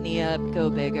 back knee up, go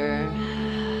bigger.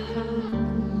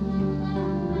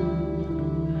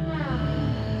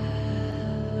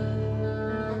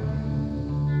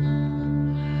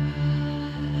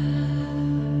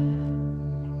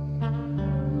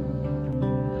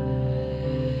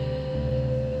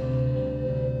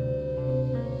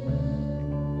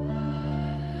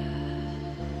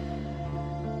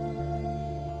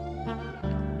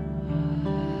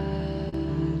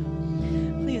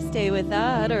 Stay with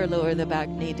that, or lower the back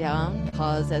knee down.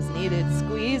 Pause as needed.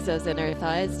 Squeeze those inner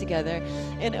thighs together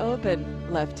and open.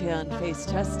 Left hand face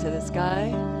chest to the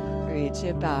sky. Reach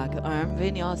it back. Arm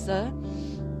vinyasa.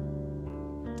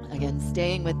 Again,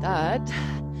 staying with that.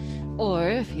 Or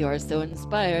if you're so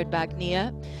inspired, back knee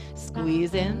up.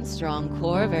 Squeeze in, strong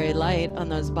core, very light on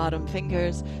those bottom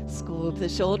fingers. Scoop the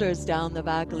shoulders down the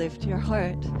back. Lift your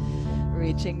heart.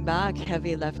 Reaching back,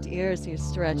 heavy left ear, so you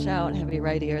stretch out, heavy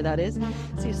right ear that is,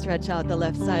 so you stretch out the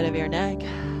left side of your neck,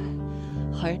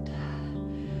 heart,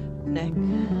 neck,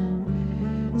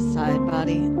 side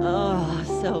body. Oh,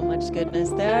 so much goodness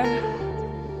there.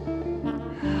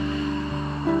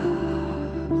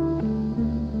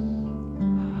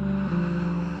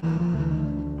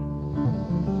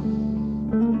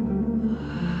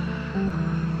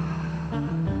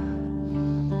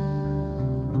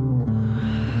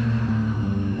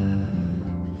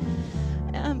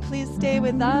 Stay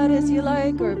with that as you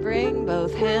like, or bring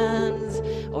both hands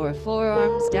or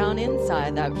forearms down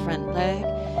inside that front leg.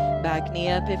 Back knee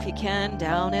up if you can,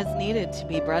 down as needed to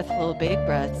be breathful. Big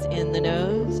breaths in the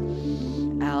nose,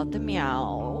 out the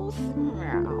mouth.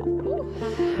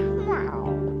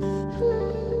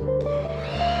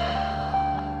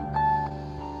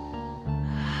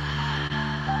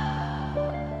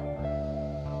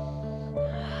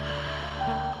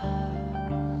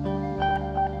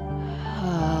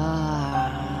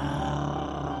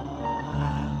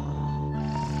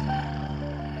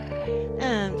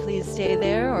 Stay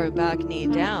there, or back knee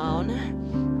down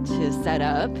to set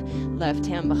up. Left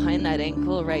hand behind that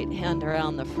ankle, right hand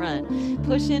around the front.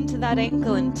 Push into that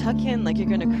ankle and tuck in like you're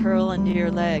going to curl under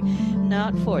your leg.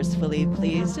 Not forcefully,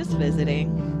 please, just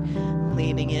visiting.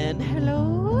 Leaning in.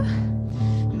 Hello.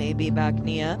 Maybe back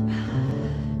knee up.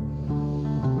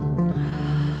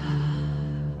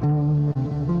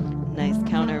 Nice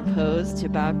counter pose to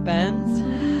back bends.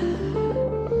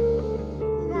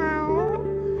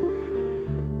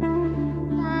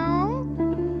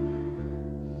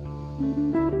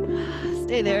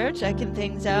 floor, checking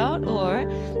things out, or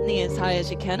knee as high as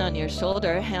you can on your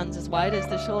shoulder, hands as wide as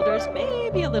the shoulders,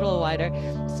 maybe a little wider.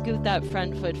 Scoot that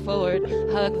front foot forward,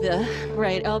 hug the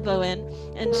right elbow in,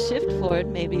 and shift forward.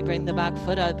 Maybe bring the back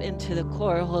foot up into the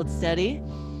core, hold steady.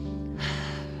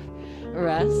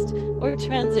 Rest or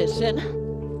transition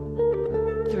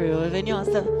through a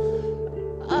vinyasa.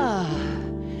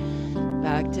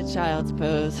 Back to child's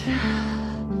pose.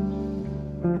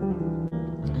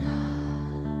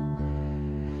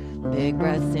 Big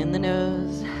breaths in the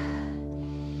nose,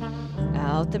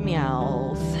 out the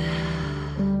meows.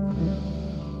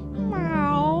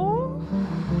 Meow.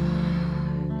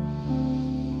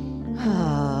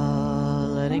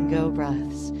 Letting go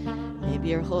breaths. Maybe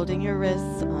you're holding your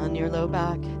wrists on your low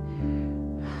back.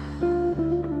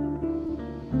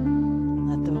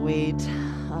 Let the weight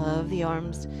of the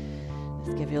arms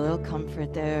just give you a little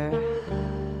comfort there.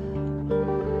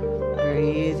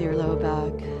 Breathe your low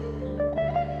back.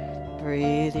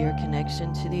 Breathe your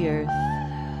connection to the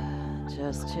earth.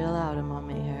 Just chill out a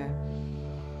moment here.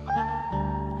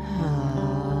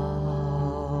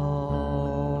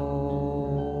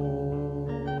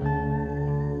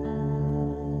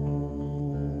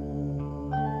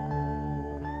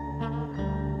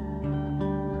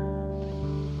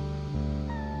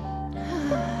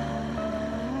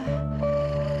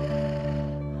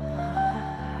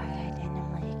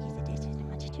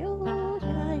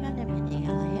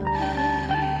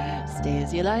 Stay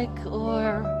as you like,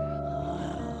 or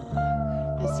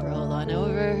just roll on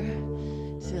over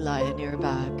to lie in your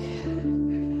back.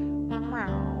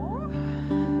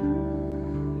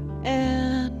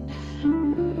 And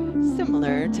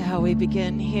similar to how we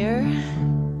begin here,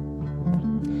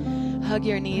 hug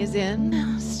your knees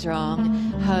in, strong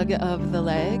hug of the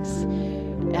legs,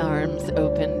 arms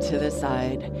open to the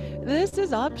side. This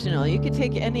is optional. You could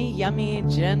take any yummy,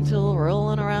 gentle,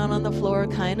 rolling around on the floor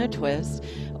kind of twist,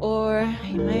 or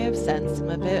you may have sensed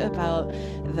a bit about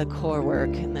the core work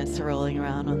in this rolling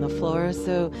around on the floor.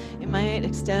 So you might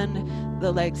extend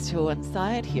the legs to one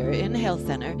side here. Inhale,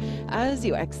 center. As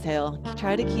you exhale,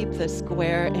 try to keep the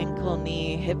square ankle,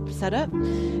 knee, hip set up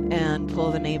and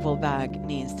pull the navel back,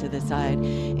 knees to the side.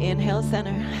 Inhale,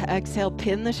 center. Exhale,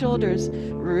 pin the shoulders.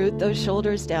 Root those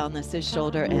shoulders down. This is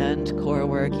shoulder and core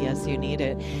work. Yes, you need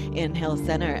it. Inhale,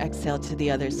 center. Exhale to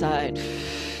the other side.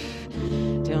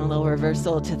 Doing a little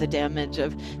reversal to the damage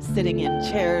of sitting in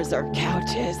chairs or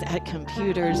couches at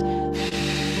computers.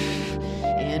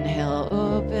 Inhale,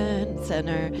 open,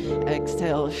 center,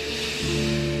 exhale,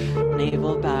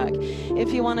 navel back.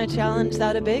 If you want to challenge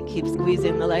that a bit, keep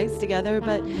squeezing the legs together,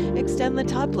 but extend the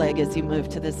top leg as you move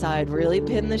to the side. Really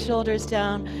pin the shoulders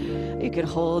down. You could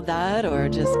hold that or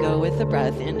just go with the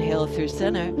breath. Inhale through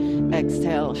center,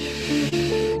 exhale,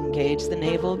 engage the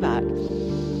navel back.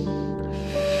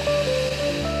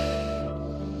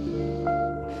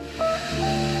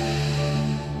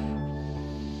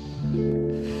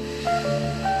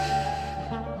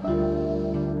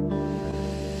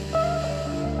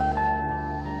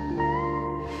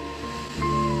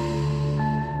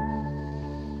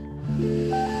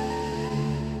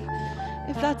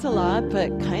 That's a lot, but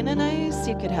kind of nice.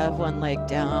 You could have one leg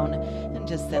down and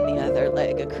just send the other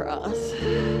leg across.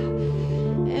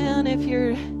 And if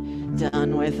you're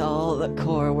done with all the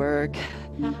core work,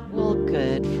 well,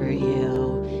 good for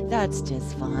you. That's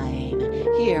just fine.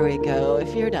 Here we go.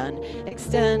 If you're done,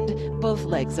 extend both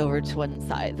legs over to one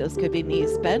side. Those could be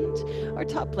knees bent, or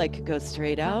top leg could go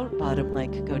straight out, bottom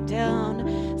leg could go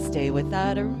down. Stay with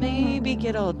that, or maybe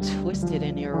get all twisted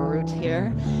in your root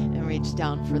here and reach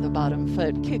down for the bottom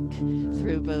foot. Kick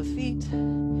through both feet.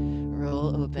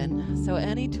 Roll open. So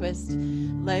any twist,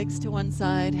 legs to one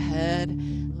side, head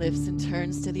lifts and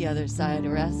turns to the other side.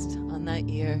 Rest on that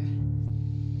ear.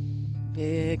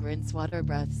 Big rinse water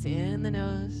breaths in the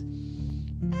nose,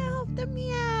 out the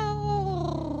meows.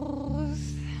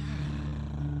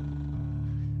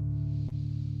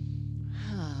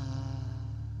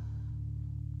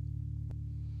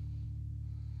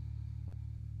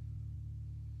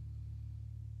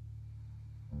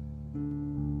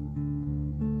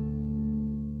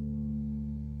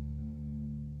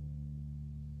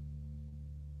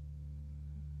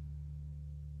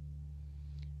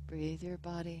 Breathe your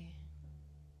body.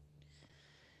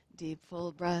 Deep,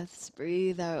 full breaths.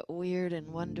 Breathe out weird and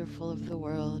wonderful of the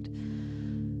world.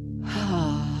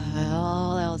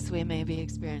 All else we may be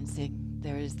experiencing,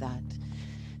 there is that.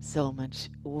 So much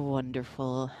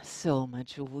wonderful, so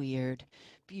much weird.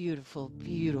 Beautiful,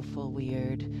 beautiful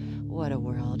weird. What a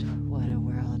world, what a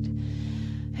world.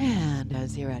 And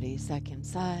as you're ready, second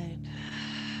side.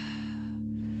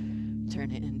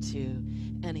 Turn it into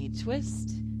any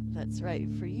twist that's right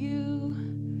for you.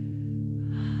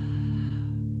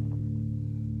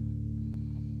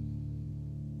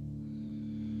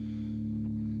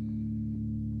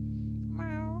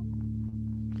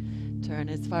 Turn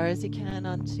as far as you can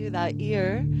onto that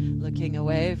ear, looking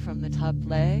away from the top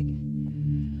leg.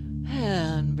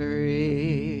 And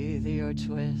breathe your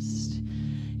twist.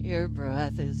 Your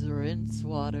breath is rinse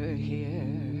water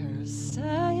here.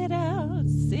 Sigh it out,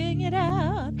 sing it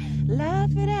out,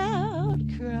 laugh it out,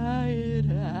 cry it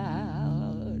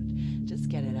out. Just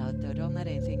get it out though. Don't let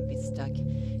anything be stuck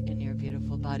in your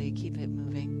beautiful body. Keep it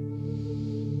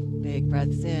moving. Big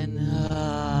breaths in.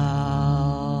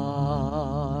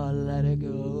 Let it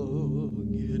go.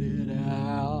 Get it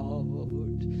out.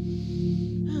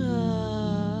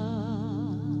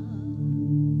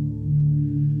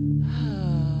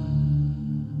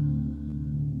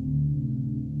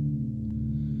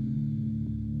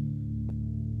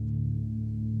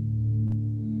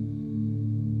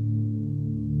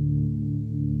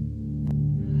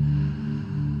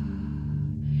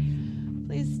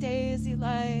 Please stay as you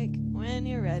like. When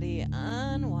you're ready,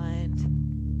 unwind.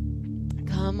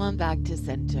 Come on back to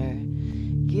center.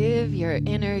 Give your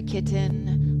inner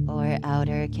kitten or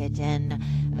outer kitten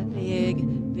a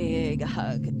big, big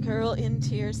hug. Curl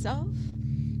into yourself.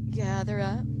 Gather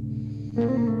up.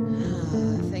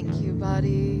 Thank you,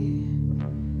 body.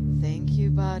 Thank you,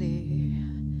 body.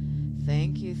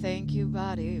 Thank you,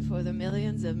 body, for the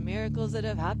millions of miracles that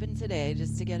have happened today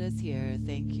just to get us here.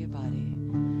 Thank you, body.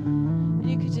 And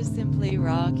you could just simply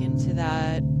rock into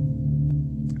that,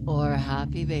 or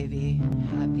happy baby,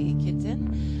 happy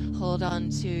kitten. Hold on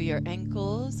to your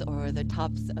ankles or the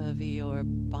tops of your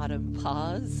bottom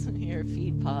paws, your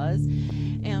feet paws,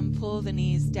 and pull the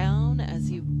knees down as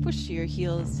you push your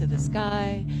heels to the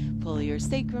sky. Pull your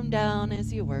sacrum down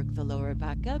as you work the lower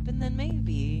back up, and then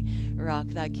maybe rock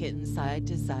that kitten side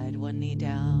to side, one knee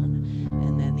down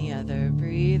and then the other.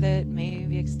 Breathe it,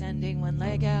 maybe extending one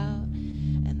leg out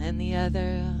and then the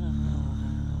other.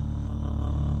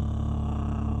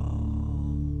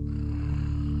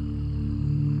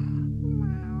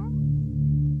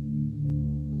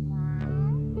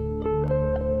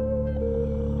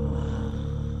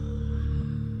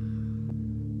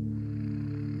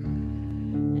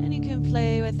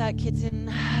 Play with that kitten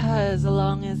as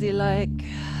long as you like,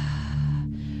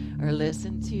 or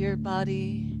listen to your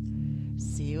body,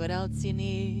 see what else you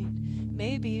need.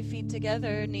 Maybe feet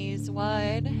together, knees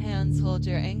wide, hands hold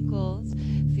your ankles,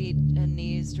 feet and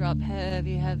knees drop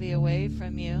heavy, heavy away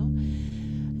from you,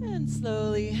 and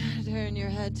slowly turn your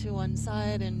head to one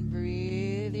side and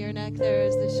breathe your neck there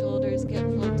as the shoulders get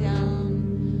pulled down.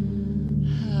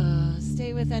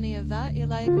 Stay with any of that you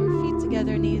like, or feet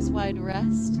together, knees wide,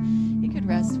 rest. You could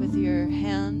rest with your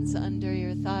hands under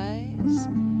your thighs,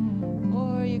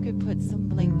 or you could put some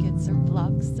blankets or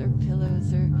blocks or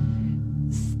pillows or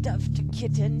stuffed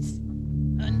kittens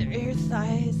under your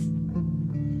thighs.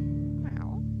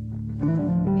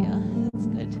 Yeah, that's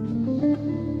good.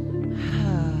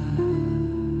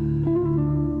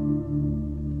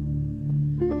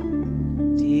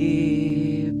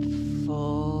 Deep,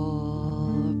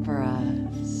 full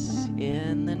breaths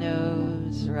in the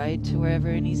nose, right to wherever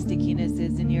any stickiness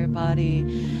is in your body,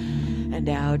 and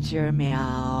out your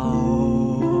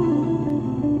mouth.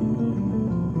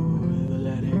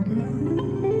 Let it go.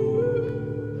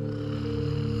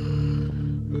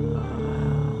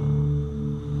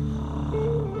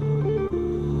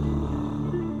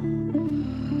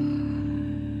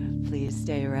 Please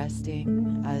stay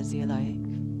resting as you like,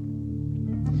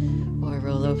 or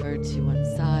roll over to one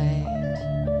side.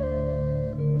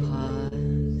 Pause.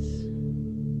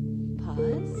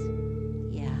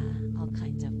 Yeah, all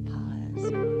kinds of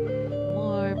pause.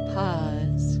 More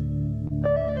pause.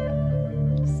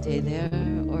 Stay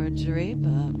there or drape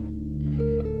up.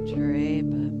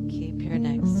 Drape up. Keep your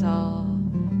neck soft.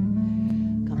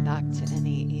 Come back to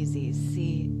any easy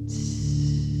seat.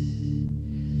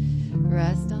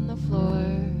 Rest on the floor.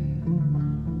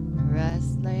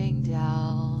 Rest laying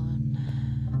down.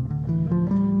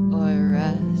 Or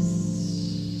rest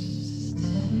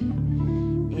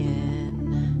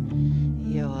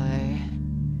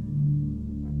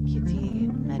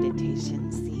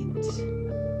meditation seat,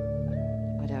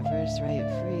 whatever's right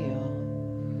for you.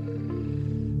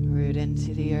 Root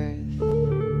into the earth,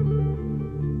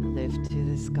 lift to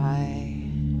the sky.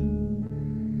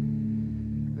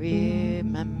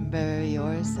 Remember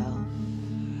yourself.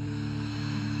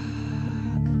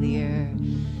 Clear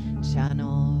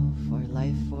channel for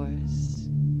life force.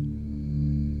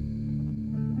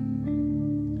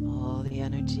 All the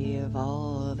energy of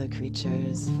all the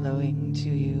creatures flowing to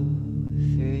you,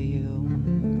 through you,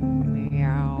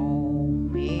 meow,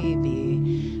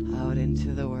 maybe out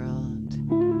into the world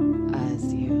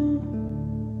as you.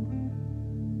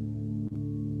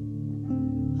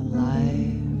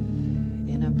 Alive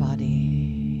in a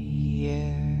body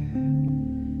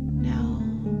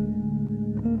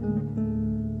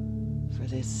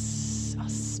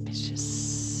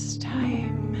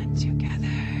Together,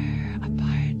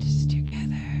 apart,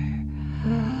 together.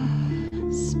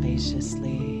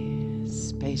 Spaciously,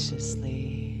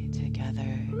 spaciously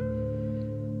together.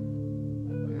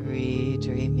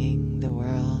 Redreaming the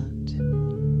world.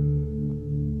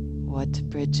 What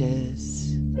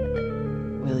bridges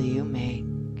will you make,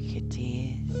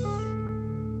 kitties?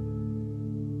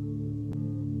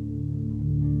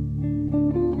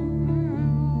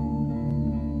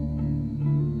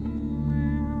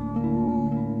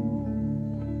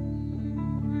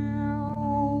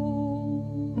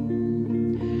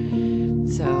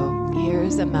 So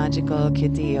here's a magical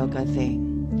kitty yoga thing.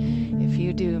 If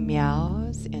you do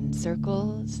meows in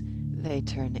circles, they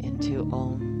turn into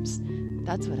ohms.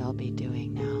 That's what I'll be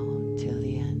doing now till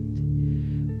the end.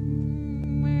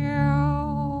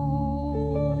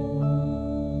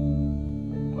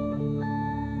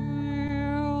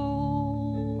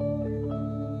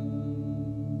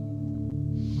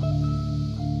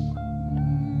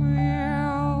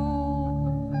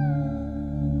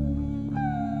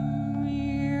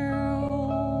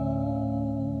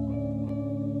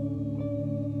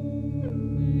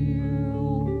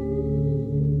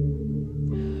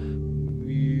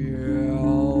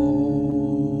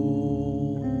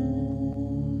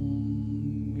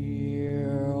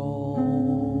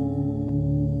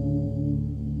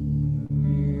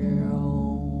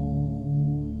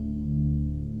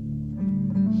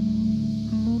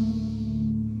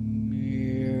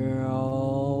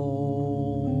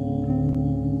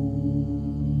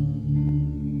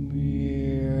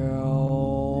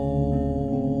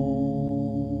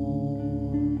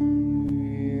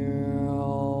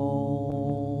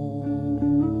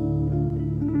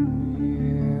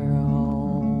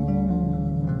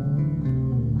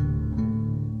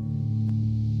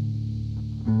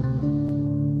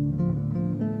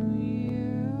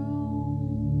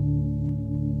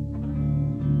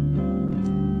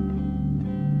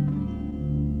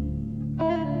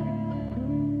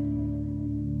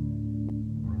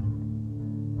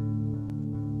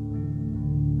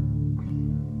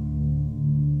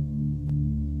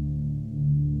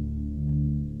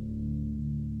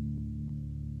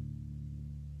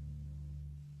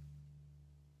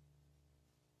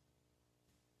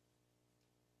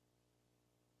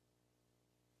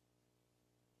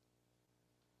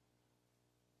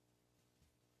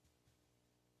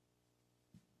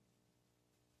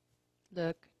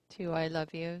 Look, two I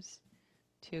love yous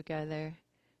together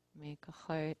make a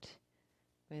heart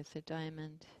with a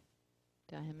diamond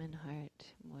heart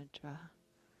mudra.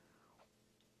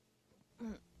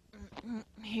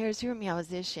 Here's your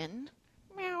meowsician.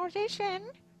 Meowsician,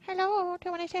 hello, do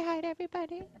you want to say hi to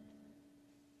everybody?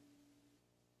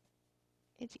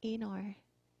 It's EEnor.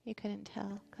 You couldn't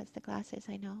tell because the glasses,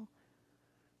 I know.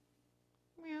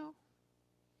 Meow.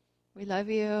 We love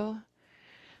you.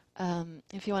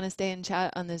 If you want to stay and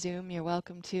chat on the Zoom, you're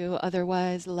welcome to.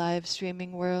 Otherwise, live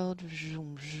streaming world.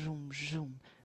 Zoom, zoom, zoom.